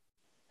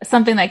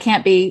something that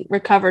can't be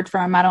recovered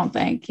from, I don't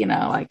think, you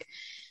know, like.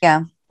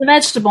 Yeah. The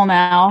vegetable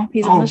now.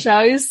 He's on the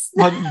show.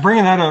 Like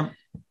bringing that up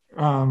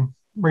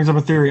brings up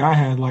a theory I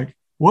had. Like,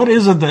 what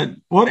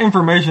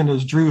information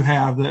does Drew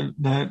have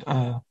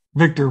that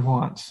Victor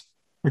wants?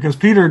 Because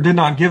Peter did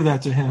not give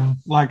that to him.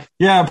 Like,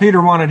 yeah,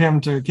 Peter wanted him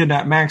to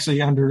kidnap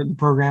Maxie under the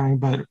programming,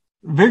 but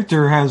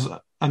Victor has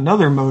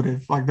another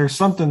motive. Like, there's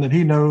something that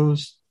he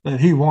knows that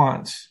he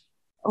wants.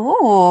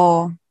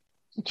 Oh.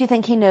 Do you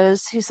think he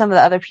knows who some of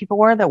the other people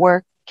were that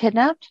were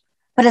kidnapped?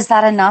 But is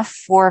that enough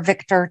for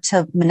Victor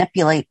to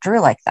manipulate Drew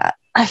like that?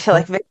 I feel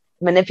like Victor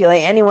can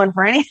manipulate anyone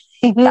for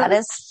anything. That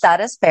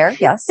is fair.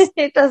 Yes.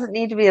 It doesn't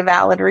need to be a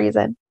valid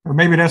reason. Or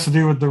maybe it has to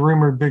do with the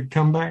rumored big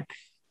comeback,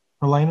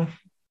 Helena.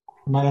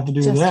 It might have to do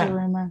with that. Just a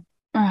rumor.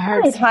 How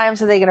many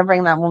times are they going to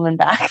bring that woman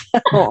back?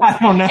 I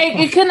don't know.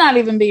 It could not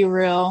even be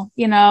real,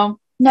 you know?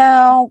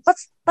 No,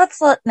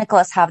 let's let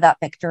Nicholas have that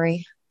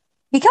victory.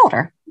 He killed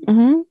her.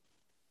 Mm-hmm.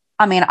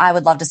 I mean, I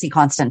would love to see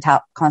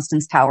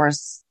Constance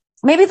Towers.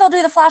 Maybe they'll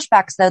do the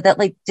flashbacks though that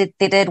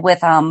they did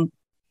with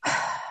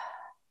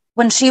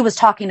when she was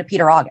talking to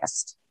Peter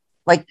August,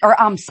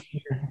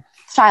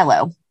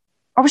 Shiloh,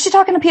 or was she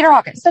talking to Peter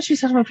August? I thought she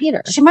was talking to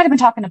Peter. She might have been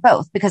talking to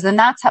both because then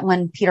that's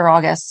when Peter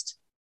August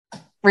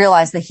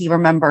realized that he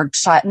remembered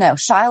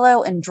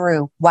Shiloh and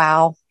Drew.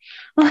 Wow,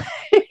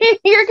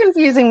 you're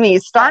confusing me.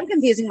 Stop. I'm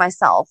confusing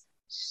myself.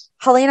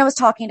 Helena was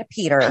talking to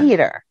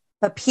Peter,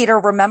 but Peter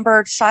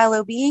remembered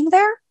Shiloh being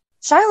there.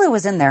 Shiloh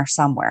was in there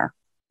somewhere,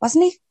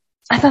 wasn't he?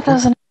 I thought that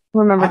was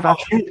I thought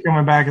he was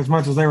coming back as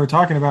much as they were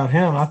talking about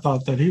him. I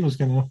thought that he was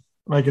going to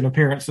make an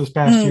appearance this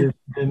past year.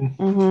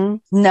 Mm-hmm.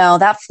 No,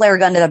 that flare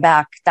gun to the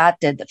back, that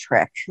did the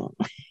trick.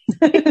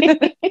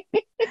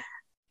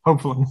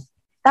 Hopefully.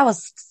 That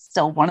was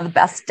still one of the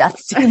best death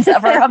scenes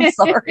ever. I'm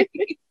sorry.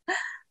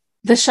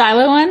 The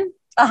Shiloh one?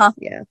 Uh-huh.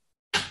 Yeah.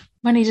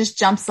 When he just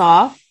jumps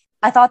off.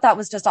 I thought that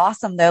was just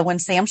awesome, though, when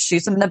Sam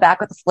shoots him in the back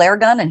with a flare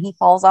gun and he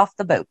falls off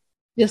the boat.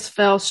 Just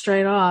fell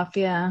straight off,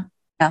 yeah.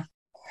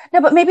 No,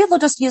 but maybe they'll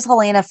just use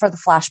Helena for the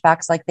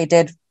flashbacks like they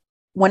did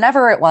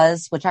whenever it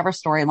was, whichever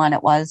storyline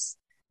it was.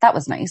 That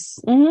was nice.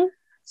 Mm-hmm.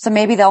 So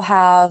maybe they'll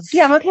have...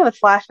 Yeah, I'm okay with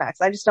flashbacks.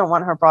 I just don't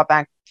want her brought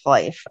back to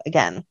life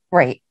again.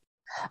 Right.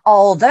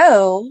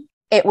 Although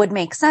it would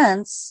make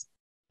sense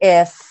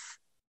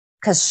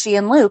because she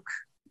and Luke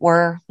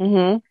were...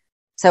 Mm-hmm.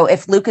 So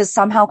if Luke is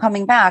somehow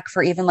coming back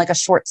for even like a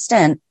short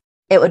stint,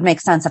 it would make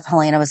sense if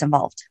Helena was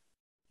involved.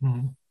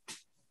 Mm-hmm.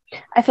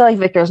 I feel like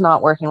Victor's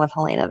not working with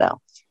Helena,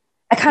 though.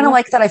 I kind of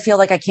like that. I feel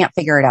like I can't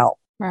figure it out.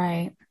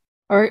 Right.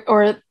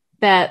 Or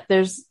that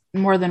there's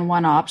more than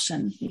one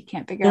option. You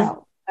can't figure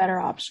out a better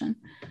option.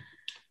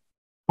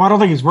 Well, I don't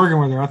think he's working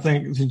with her. I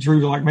think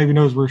Drew maybe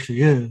knows where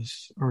she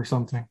is or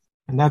something.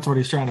 And that's what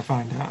he's trying to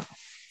find out.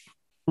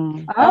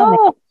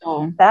 Oh,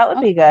 that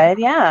would be good.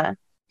 Yeah.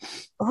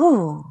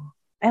 Ooh,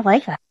 I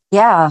like that.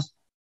 Yeah.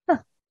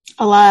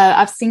 A lot.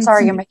 I've seen.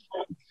 Sorry, you're making.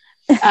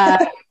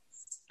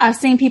 I've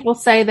seen people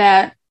say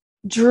that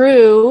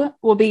Drew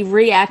will be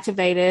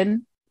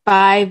reactivated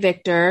by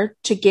Victor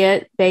to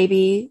get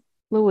baby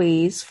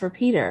Louise for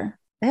Peter.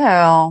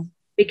 Ew.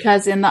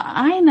 Because in the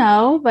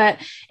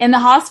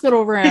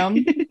hospital room,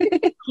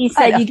 he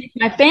said, "You get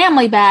my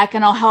family back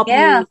and I'll help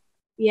you."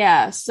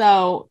 Yeah.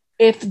 So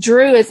if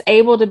Drew is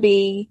able to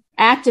be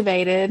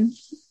activated,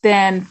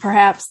 then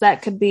perhaps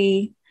that could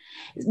be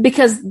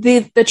because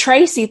the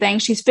Tracy thing,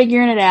 she's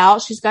figuring it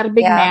out. She's got a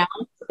big mouth.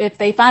 If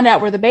they find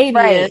out where the baby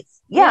is.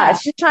 Yeah,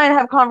 she's trying to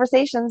have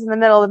conversations in the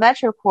middle of the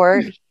Metro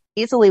Court.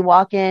 Easily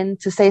walk in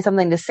to say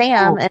something to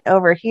Sam and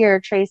overhear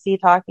Tracy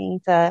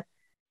talking to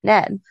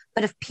Ned.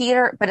 But if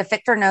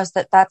Victor knows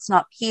that that's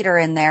not Peter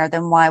in there,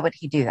 then why would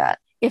he do that?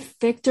 If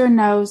Victor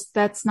knows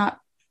that's not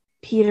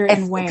Peter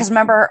in where? Because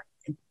remember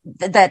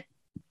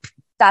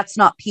that's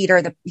not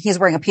Peter. He's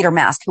wearing a Peter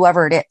mask,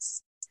 whoever it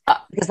is.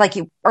 Because like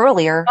you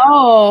earlier.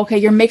 Oh, okay.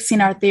 You're mixing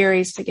our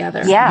theories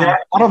together. Yeah.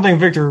 I don't think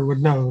Victor would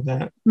know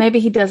that. Maybe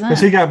he doesn't.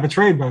 Because he got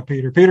betrayed by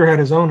Peter. Peter had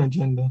his own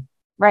agenda.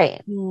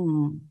 Right.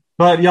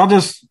 But y'all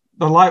just,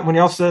 when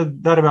y'all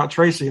said that about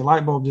Tracy, a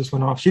light bulb just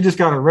went off. She just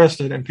got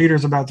arrested and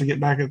Peter's about to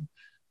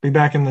be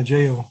back in the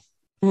jail.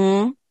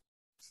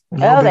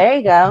 Mm-hmm. Oh, there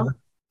you go.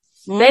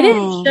 They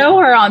didn't show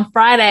her on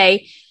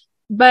Friday,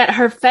 but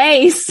her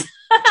face,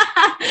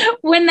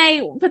 when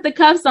they put the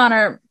cuffs on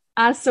her,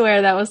 I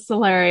swear that was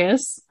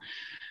hilarious.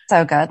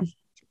 So good.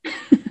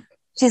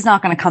 She's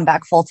not going to come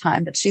back full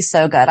time, but she's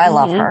so good. I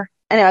love her.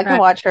 I know. I can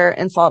watch her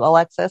insult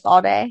Alexis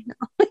all day.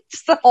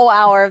 Just a whole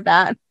hour of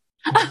that.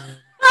 You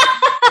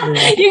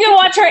can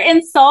watch her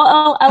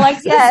insult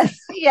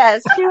Alexis.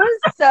 Yes. She was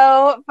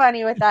so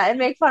funny with that and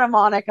make fun of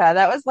Monica.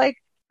 That was like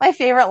my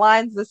favorite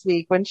lines this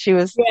week when she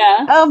was,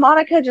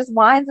 Monica just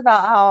whines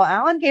about how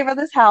Alan gave her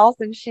this house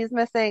and she's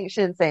missing,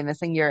 she didn't say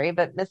missing Yuri,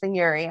 but missing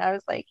Yuri. I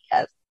was like,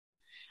 yes.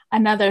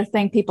 Another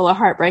thing people are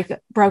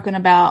heartbroken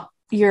about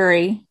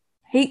Yuri.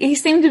 He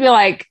seemed to be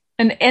like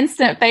an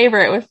instant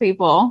favorite with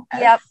people.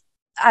 Yep.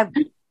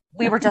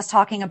 We were just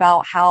talking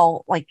about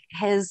how like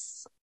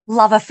his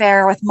love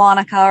affair with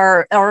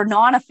Monica or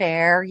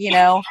non-affair, you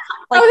know.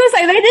 Like, I was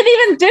gonna say they didn't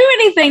even do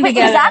anything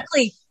together.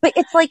 Exactly. But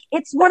it's like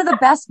it's one of the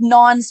best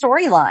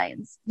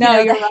non-storylines.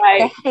 No, you're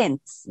right. The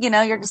hints, you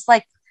know, you're just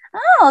like,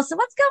 oh, so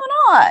what's going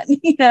on?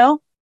 You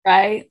know?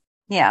 Right.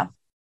 Yeah.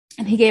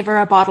 And he gave her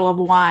a bottle of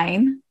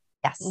wine.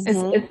 Yes.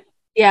 But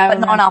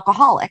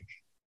non-alcoholic.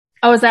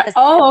 Oh, is that?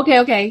 Oh,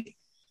 okay.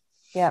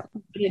 Yeah.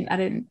 I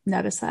didn't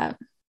notice that.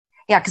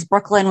 Yeah, because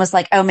Brooklyn was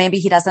like, oh, maybe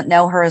he doesn't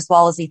know her as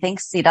well as he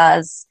thinks he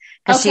does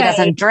because she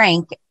doesn't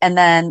drink. And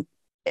then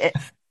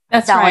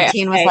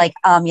Valentine was like,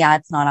 yeah,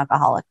 it's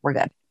non-alcoholic. We're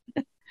good.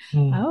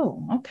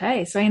 Oh,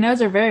 okay. So he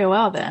knows her very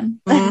well then.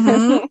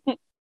 Mm-hmm.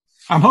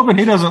 I'm hoping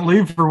he doesn't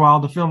leave for a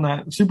while to film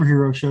that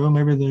superhero show.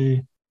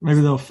 Maybe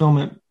they'll film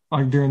it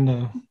like during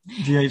the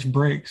GH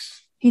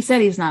breaks. He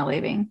said he's not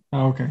leaving.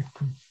 Oh, okay.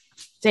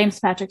 James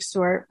Patrick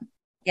Stewart.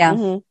 Yeah.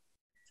 Mm-hmm.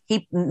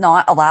 He's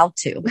not allowed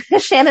to.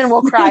 Shannon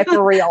will cry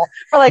for real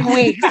for like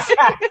weeks.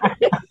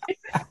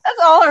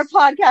 That's all our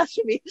podcast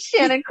should be.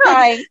 Shannon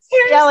crying,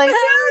 yelling.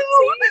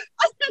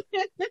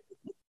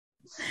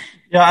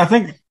 Yeah, I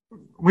think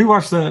we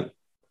watched him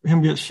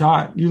get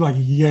shot. You like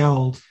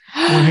yelled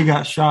when he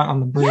got shot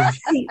on the bridge.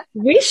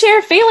 We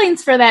share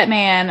feelings for that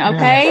man,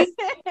 okay?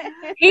 Yeah.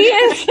 He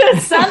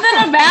is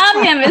something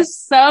about him is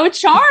so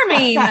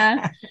charming.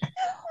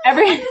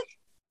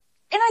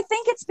 And I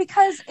think it's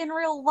because in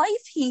real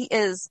life he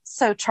is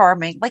so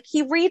charming. Like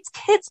he reads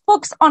kids'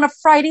 books on a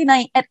Friday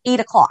night at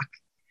 8:00.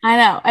 I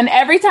know. And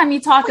every time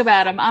you talk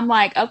about him, I'm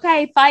like,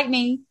 okay, fight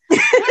me.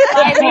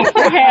 Fight me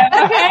for him,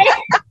 okay?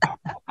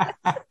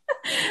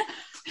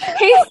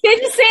 He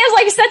just seems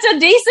like such a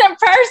decent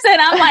person.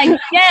 I'm like,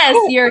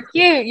 yes, you're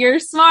cute, you're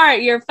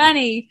smart, you're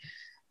funny.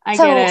 I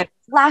get it.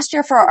 Last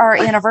year for our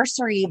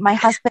anniversary, my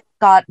husband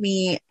got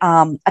me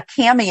a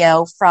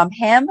cameo from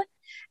him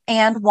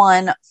and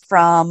one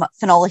from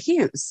Finola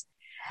Hughes.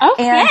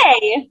 Okay.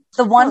 And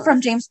the one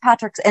from James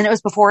Patrick's, and it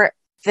was before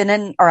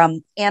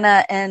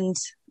Anna and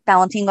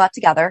Valentine got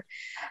together.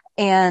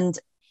 And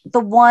the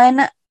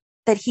one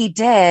that he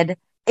did,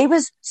 it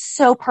was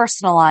so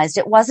personalized.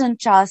 It wasn't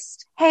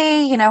just,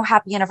 hey,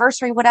 happy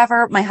anniversary,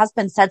 whatever. My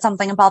husband said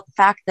something about the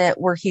fact that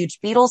we're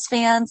huge Beatles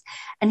fans.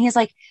 And he's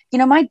like,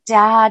 my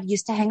dad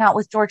used to hang out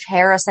with George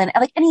Harrison.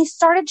 And he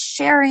started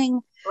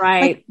sharing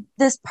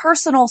this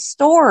personal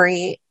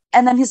story.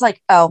 And then he's like,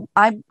 oh,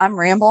 I'm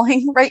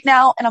rambling right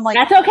now. And I'm like,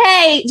 that's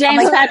okay,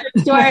 James Patrick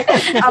Stewart.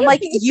 I'm like,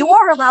 you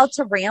are allowed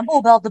to ramble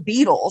about the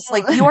Beatles.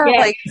 Like you are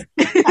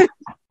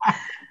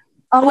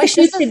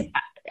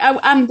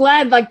I'm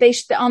glad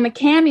on the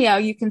cameo,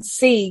 you can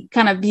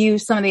view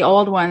some of the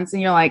old ones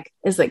and you're like,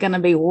 is it going to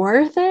be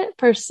worth it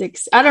for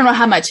I don't know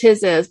how much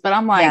his is, but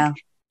I'm like,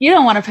 you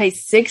don't want to pay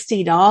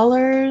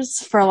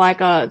 $60 for like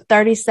a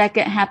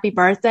 30-second happy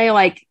birthday.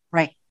 Like,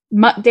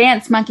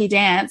 monkey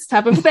dance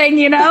type of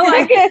thing,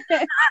 like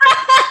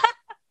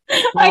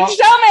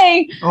show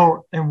me.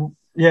 Oh, and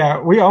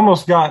yeah, we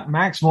almost got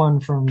Max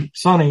one from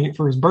Sonny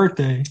for his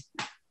birthday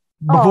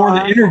before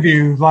the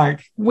interview.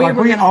 We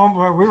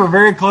were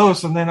very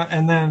close, and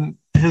then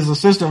his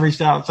assistant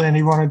reached out saying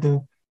he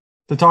wanted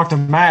to talk to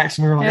Max,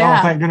 and we were like,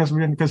 oh, thank goodness we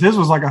didn't, because his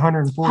was like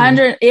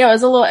 140. Yeah, it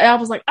was a little. I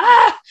was like,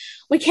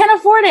 we can't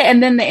afford it,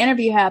 and then the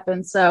interview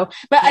happened. So,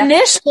 but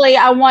initially,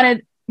 I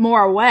wanted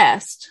Maura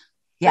West.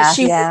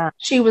 Yeah,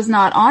 she was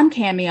not on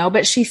Cameo,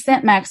 but she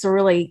sent Max a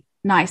really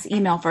nice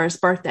email for his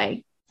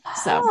birthday.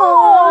 So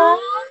Aww.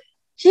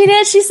 she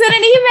did. She sent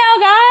an email,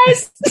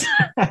 guys.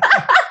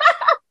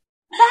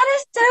 That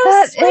is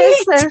so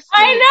sweet.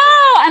 I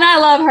know. And I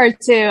love her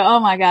too. Oh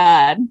my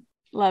God.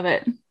 Love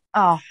it.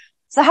 Oh,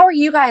 so how are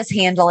you guys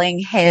handling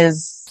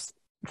his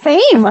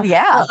fame?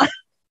 Yeah.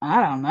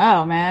 I don't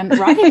know, man.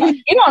 Rocky,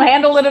 you don't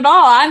handle it at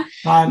all.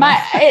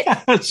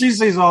 She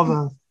sees all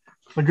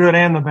the good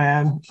and the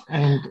bad,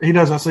 and he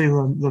doesn't see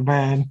the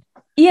bad.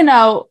 You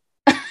know,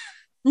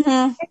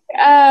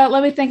 Mm-hmm.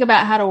 Let me think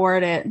about how to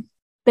word it.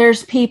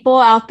 There's people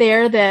out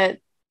there that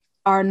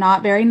are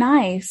not very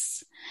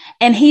nice,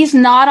 and he's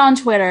not on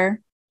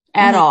Twitter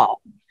at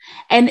all.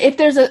 And if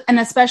there's an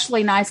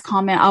especially nice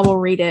comment, I will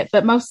read it.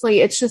 But mostly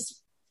it's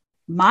just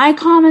my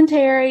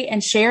commentary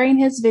and sharing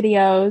his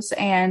videos.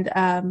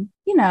 And,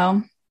 you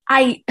know,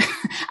 I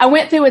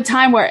went through a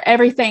time where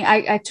everything,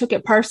 I took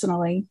it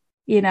personally,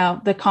 you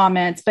know, the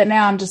comments. But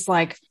now I'm just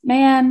like,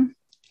 man,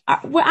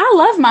 I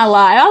love my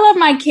life. I love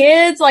my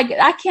kids. Like,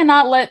 I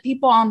cannot let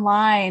people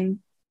online.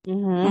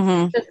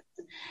 Because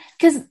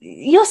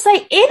you'll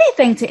say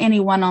anything to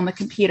anyone on the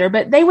computer,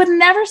 but they would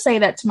never say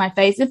that to my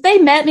face. If they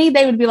met me,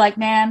 they would be like,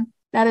 man,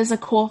 that is a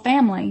cool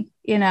family.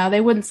 You know, they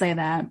wouldn't say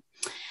that.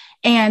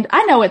 And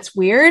I know it's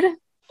weird,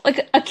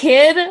 like a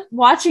kid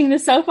watching the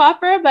soap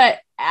opera, but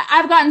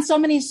I've gotten so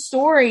many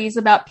stories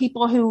about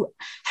people who,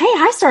 hey,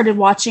 I started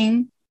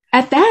watching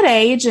at that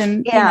age.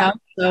 And, you know,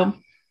 so,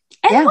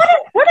 and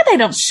what if they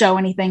don't show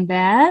anything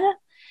bad?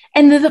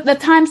 And the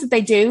times that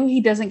they do,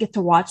 he doesn't get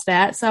to watch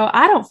that. So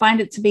I don't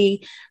find it to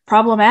be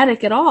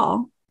problematic at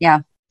all.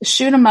 Yeah.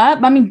 Shoot him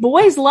up. I mean,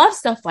 boys love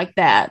stuff like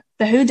that.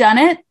 The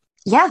whodunit.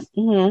 Yeah.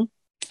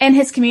 And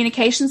his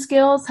communication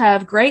skills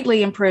have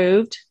greatly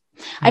improved.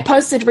 I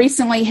posted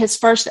recently his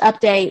first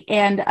update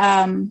and,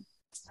 can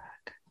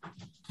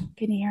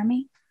you hear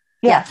me?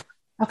 Yeah.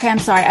 Okay. I'm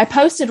sorry. I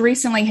posted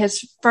recently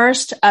his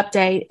first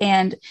update,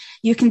 and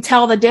you can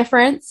tell the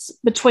difference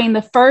between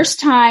the first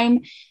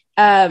time,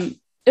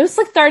 it was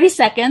like 30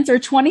 seconds or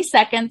 20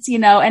 seconds, you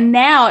know, and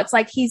now it's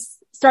like he's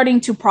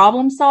starting to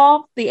problem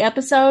solve the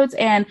episodes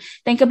and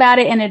think about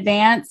it in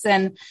advance.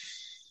 And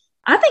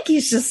I think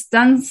he's just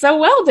done so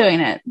well doing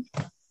it.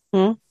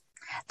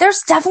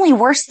 There's definitely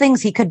worse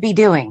things he could be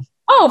doing.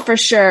 Oh, for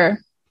sure.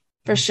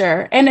 For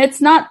sure. And it's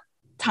not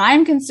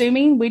time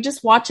consuming. We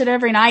just watch it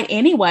every night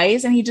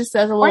anyways. And he just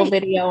does a little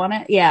video on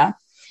it. Yeah.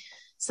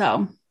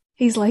 So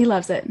he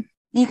loves it.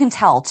 You can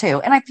tell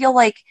too. And I feel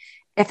like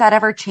if that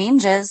ever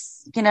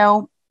changes, you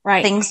know,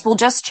 things will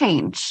just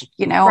change,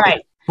 you know?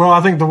 Right. Well,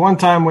 I think the one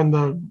time when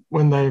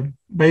the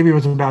baby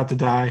was about to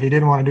die, he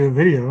didn't want to do a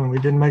video, and we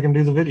didn't make him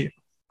do the video.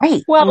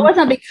 Right. Well, it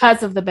wasn't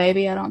because of the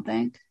baby, I don't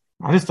think.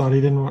 I just thought he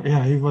didn't want,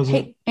 he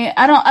wasn't.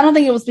 I don't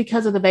think it was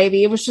because of the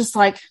baby. It was just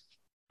like,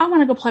 I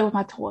want to go play with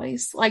my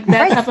toys. Like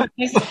that type of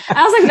thing.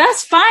 I was like,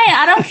 that's fine.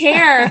 I don't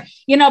care.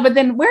 You know, but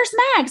then where's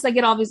Max? I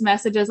get all these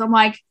messages. I'm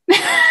like,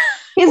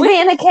 he's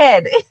being a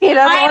kid. He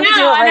doesn't want to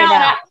do it right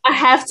now. I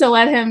have to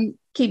let him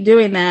keep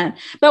doing that.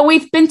 But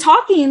we've been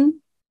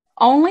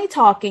only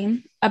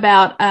talking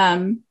about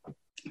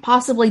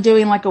possibly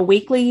doing like a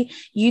weekly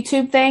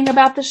YouTube thing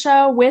about the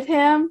show with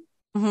him.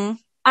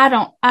 I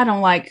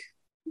don't like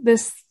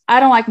this. I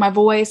don't like my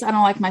voice. I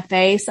don't like my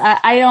face.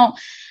 I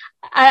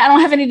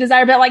don't have any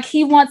desire, but like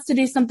he wants to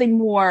do something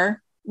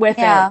more with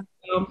it.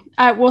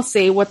 So we'll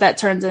see what that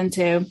turns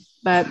into,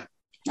 but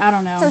I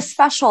don't know. So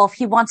special if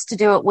he wants to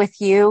do it with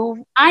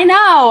you. I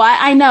know.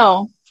 I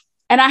know.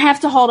 And I have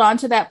to hold on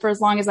to that for as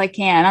long as I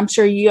can. I'm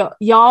sure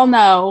y'all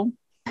know.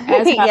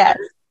 Yes.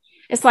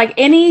 It's like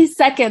any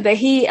second that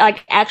he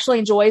like actually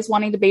enjoys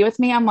wanting to be with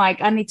me, I'm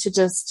like, I need to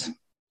just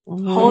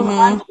hold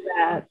on to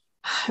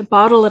that,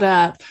 bottle it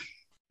up.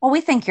 Well,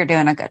 we think you're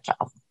doing a good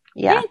job.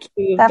 Yeah, thank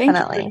you.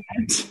 Definitely.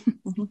 Thank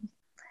you. And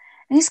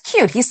he's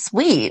cute. He's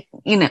sweet.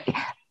 You know,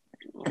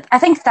 I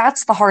think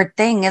that's the hard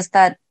thing is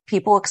that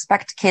people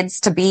expect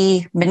kids to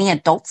be mini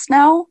adults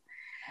now.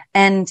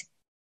 And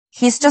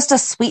he's just a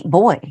sweet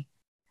boy.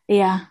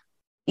 Yeah.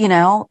 You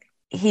know,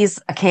 he's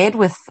a kid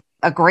with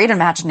a great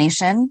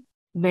imagination.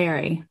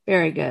 Very,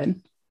 very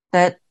good.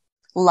 That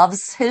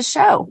loves his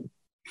show.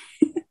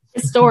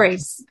 His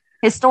stories.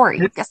 His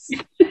story. Yes.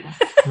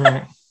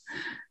 Right.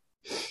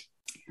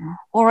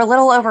 Well, we're a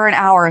little over an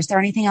hour. Is there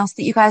anything else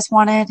that you guys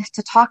wanted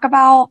to talk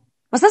about?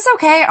 Was this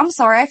okay? I'm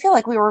sorry. I feel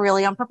like we were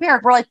really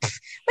unprepared. We're like,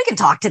 we can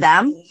talk to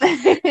them.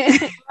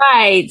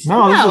 Right.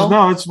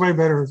 No, it's way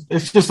better.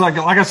 It's just like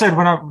I said,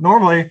 when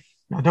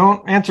I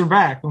don't answer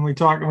back when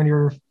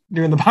you're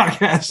doing the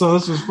podcast. So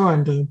this was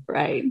fun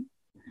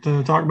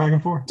to talk back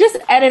and forth. Just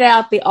edit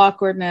out the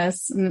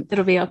awkwardness and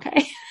it'll be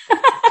okay.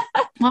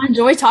 Well, I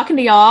enjoy talking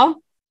to y'all.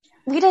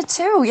 We did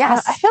too.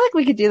 Yes. I feel like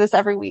we could do this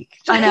every week.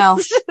 I know.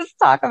 Just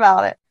talk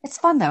about it. It's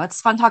fun though. It's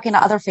fun talking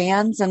to other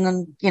fans and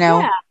then, you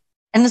know,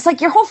 and it's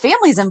like your whole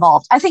family's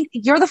involved. I think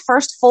you're the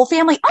first full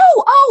family.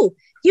 Oh,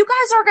 you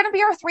guys are going to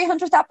be our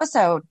 300th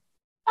episode.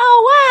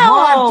 Oh,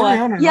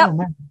 wow.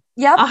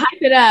 Yep. I'll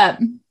hype it up.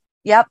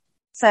 Yep.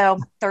 So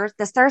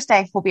this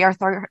Thursday will be our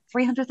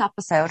 300th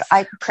episode.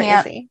 I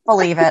can't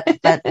believe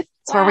it, but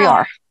it's where we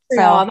are.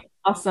 So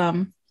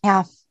Awesome.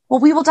 Yeah. Well,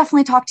 we will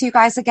definitely talk to you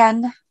guys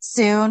again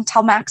soon.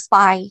 Tell Max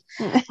bye.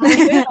 We're going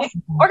to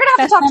have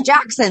to talk to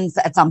Jackson's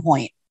at some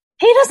point.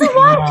 He doesn't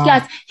watch,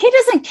 guys. He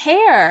doesn't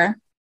care.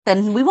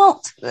 Then we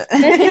won't.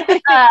 GH,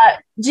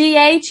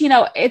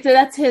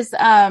 that's his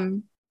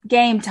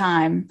game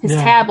time, his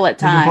tablet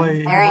time.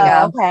 Play, there you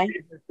go. Okay.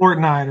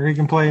 Fortnite, or he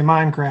can play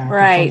Minecraft,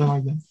 right? Or something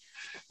like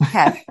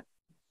that. Okay.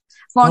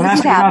 As long as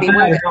he's happy.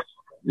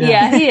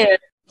 Yeah, he is.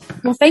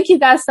 Well, thank you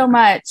guys so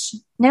much.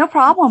 No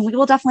problem. We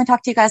will definitely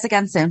talk to you guys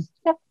again soon.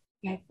 Yep.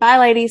 Okay. Bye,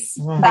 ladies.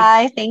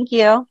 Bye. Thank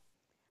you.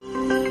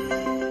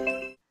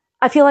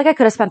 I feel like I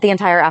could have spent the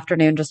entire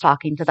afternoon just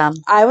talking to them.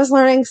 I was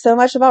learning so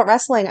much about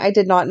wrestling. I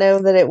did not know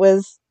that it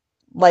was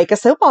like a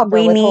soap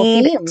opera. We with whole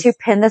need themes. to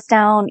pin this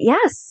down.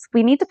 Yes,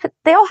 we need to put,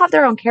 they all have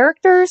their own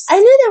characters. I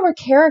knew there were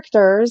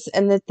characters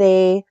and that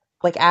they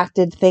like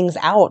acted things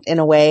out in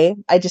a way.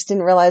 I just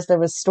didn't realize there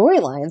was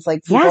storylines,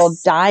 like people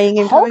dying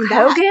and Hulk coming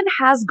back. Hogan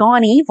has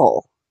gone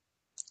evil.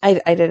 I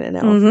didn't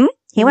know. Mm-hmm.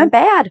 He went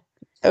bad.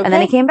 Okay. And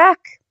then he came back.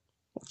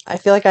 I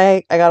feel like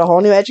I got a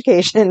whole new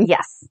education.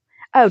 Yes.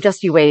 Oh,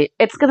 just you wait.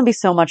 It's going to be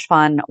so much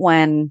fun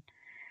when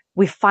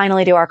we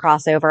finally do our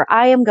crossover.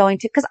 I am going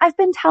to, because I've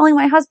been telling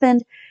my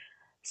husband,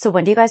 so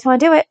when do you guys want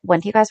to do it? When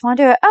do you guys want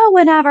to do it? Oh,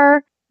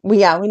 whenever. We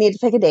need to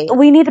pick a date.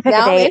 We need to pick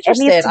now a date. I'm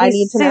interested. It needs to be I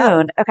need to soon.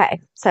 know.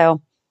 Okay.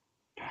 So,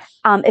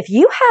 if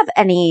you have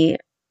any,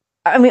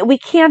 I mean, we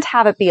can't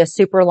have it be a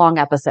super long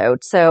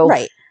episode. So,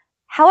 Right.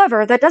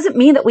 However, that doesn't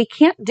mean that we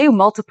can't do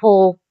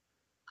multiple.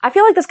 I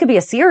feel like this could be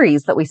a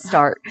series that we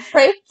start.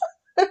 Right.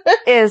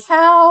 Is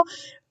how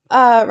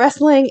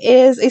wrestling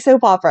is a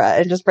soap opera,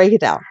 and just break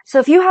it down. So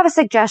if you have a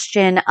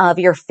suggestion of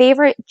your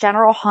favorite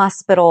General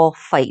Hospital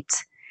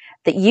fight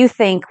that you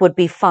think would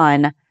be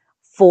fun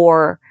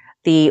for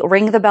the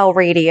Ring the Bell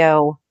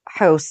Radio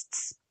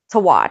hosts to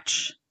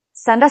watch,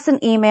 send us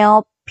an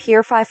email,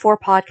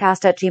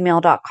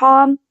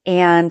 peer54podcast@gmail.com,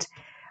 and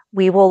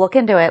we will look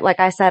into it. Like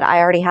I said, I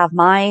already have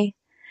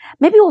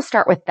maybe we'll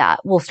start with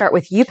that. We'll start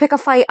with you pick a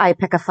fight, I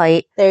pick a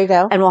fight. There you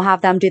go. And we'll have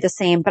them do the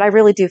same. But I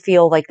really do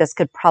feel like this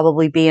could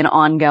probably be an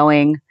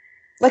ongoing,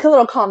 like a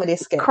little comedy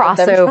skit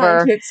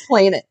crossover to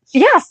explain it.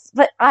 Yes,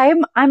 but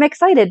I'm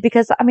excited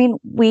because I mean,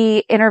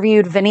 we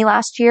interviewed Vinny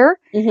last year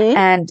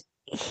and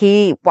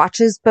he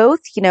watches both,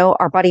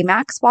 our buddy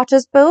Max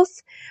watches both,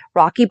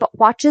 Rocky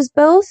watches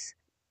both.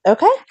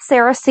 Okay.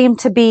 Sarah seemed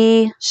to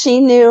be,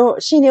 she knew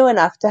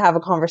enough to have a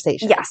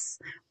conversation. Yes.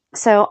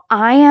 So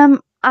I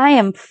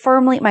am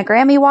firmly, my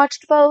Grammy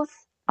watched both.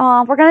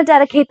 We're going to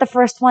dedicate the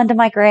first one to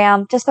my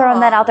Gram. Just throwing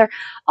that out there.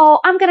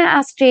 Oh, I'm going to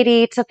ask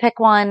JD to pick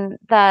one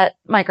that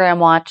my Gram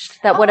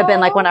watched that would have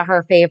been like one of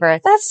her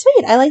favorites. That's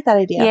sweet. I like that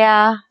idea.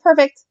 Yeah.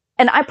 Perfect.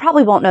 And I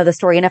probably won't know the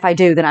story. And if I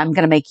do, then I'm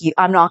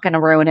not going to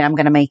ruin it. I'm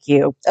going to make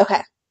you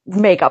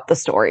make up the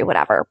story,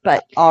 whatever.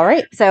 But all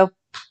right. So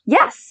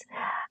yes.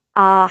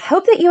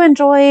 Hope that you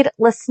enjoyed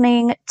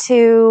listening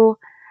to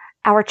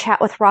our chat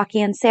with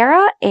Rocky and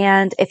Sarah.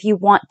 And if you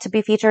want to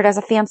be featured as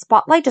a fan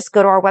spotlight, just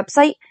go to our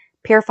website,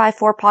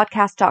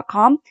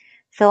 peer54podcast.com,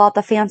 fill out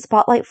the fan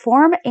spotlight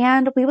form,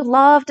 and we would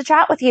love to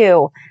chat with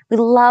you. We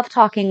love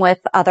talking with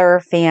other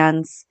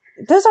fans.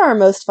 Those are our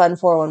most fun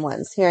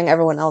 411s, hearing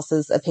everyone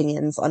else's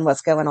opinions on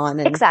what's going on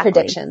and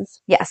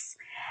predictions. Yes.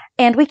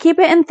 And we keep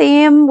it in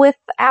theme with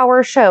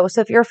our show. So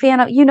if you're a fan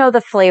of,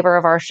 the flavor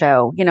of our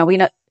show,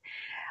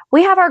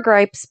 we have our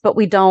gripes, but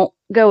we don't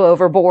go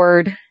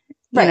overboard,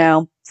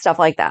 stuff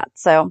like that.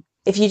 So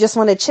if you just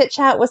want to chit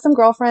chat with some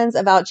girlfriends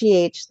about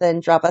GH, then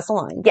drop us a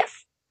line. Yes,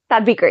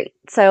 that'd be great.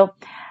 So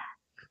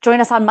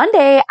join us on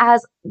Monday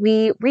as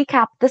we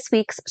recap this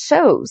week's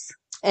shows.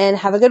 And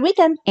have a good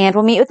weekend. And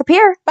we'll meet you at the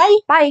pier. Bye.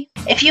 Bye.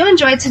 If you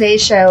enjoyed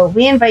today's show,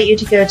 we invite you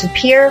to go to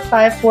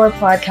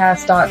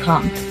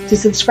peer54podcast.com to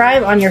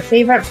subscribe on your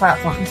favorite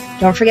platform.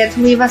 Don't forget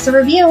to leave us a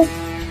review.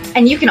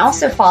 And you can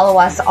also follow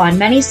us on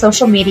many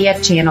social media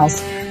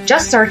channels.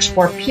 Just search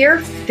for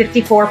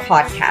Peer54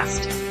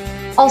 Podcast.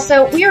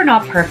 Also, we are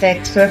not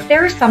perfect, so if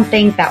there is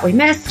something that we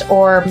missed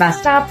or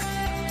messed up,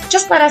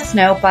 just let us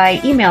know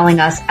by emailing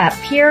us at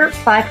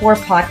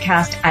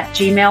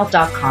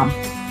peer54podcast@gmail.com.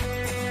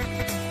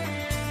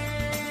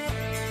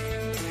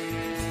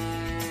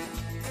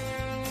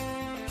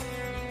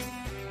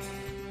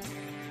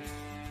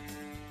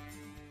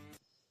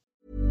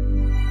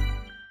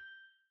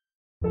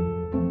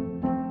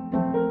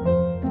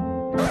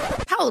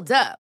 Hold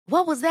up.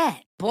 What was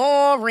that?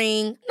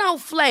 Boring. No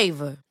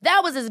flavor.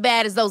 That was as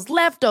bad as those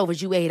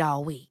leftovers you ate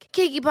all week.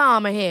 Keke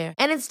Palmer here.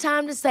 And it's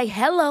time to say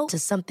hello to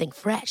something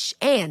fresh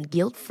and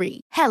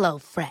guilt-free. Hello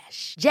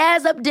Fresh.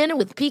 Jazz up dinner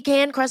with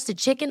pecan-crusted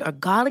chicken or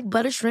garlic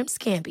butter shrimp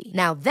scampi.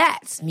 Now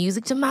that's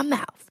music to my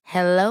mouth.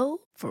 Hello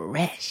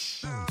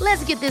Fresh.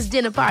 Let's get this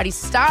dinner party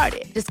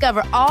started.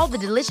 Discover all the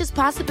delicious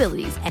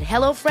possibilities at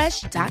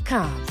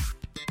HelloFresh.com.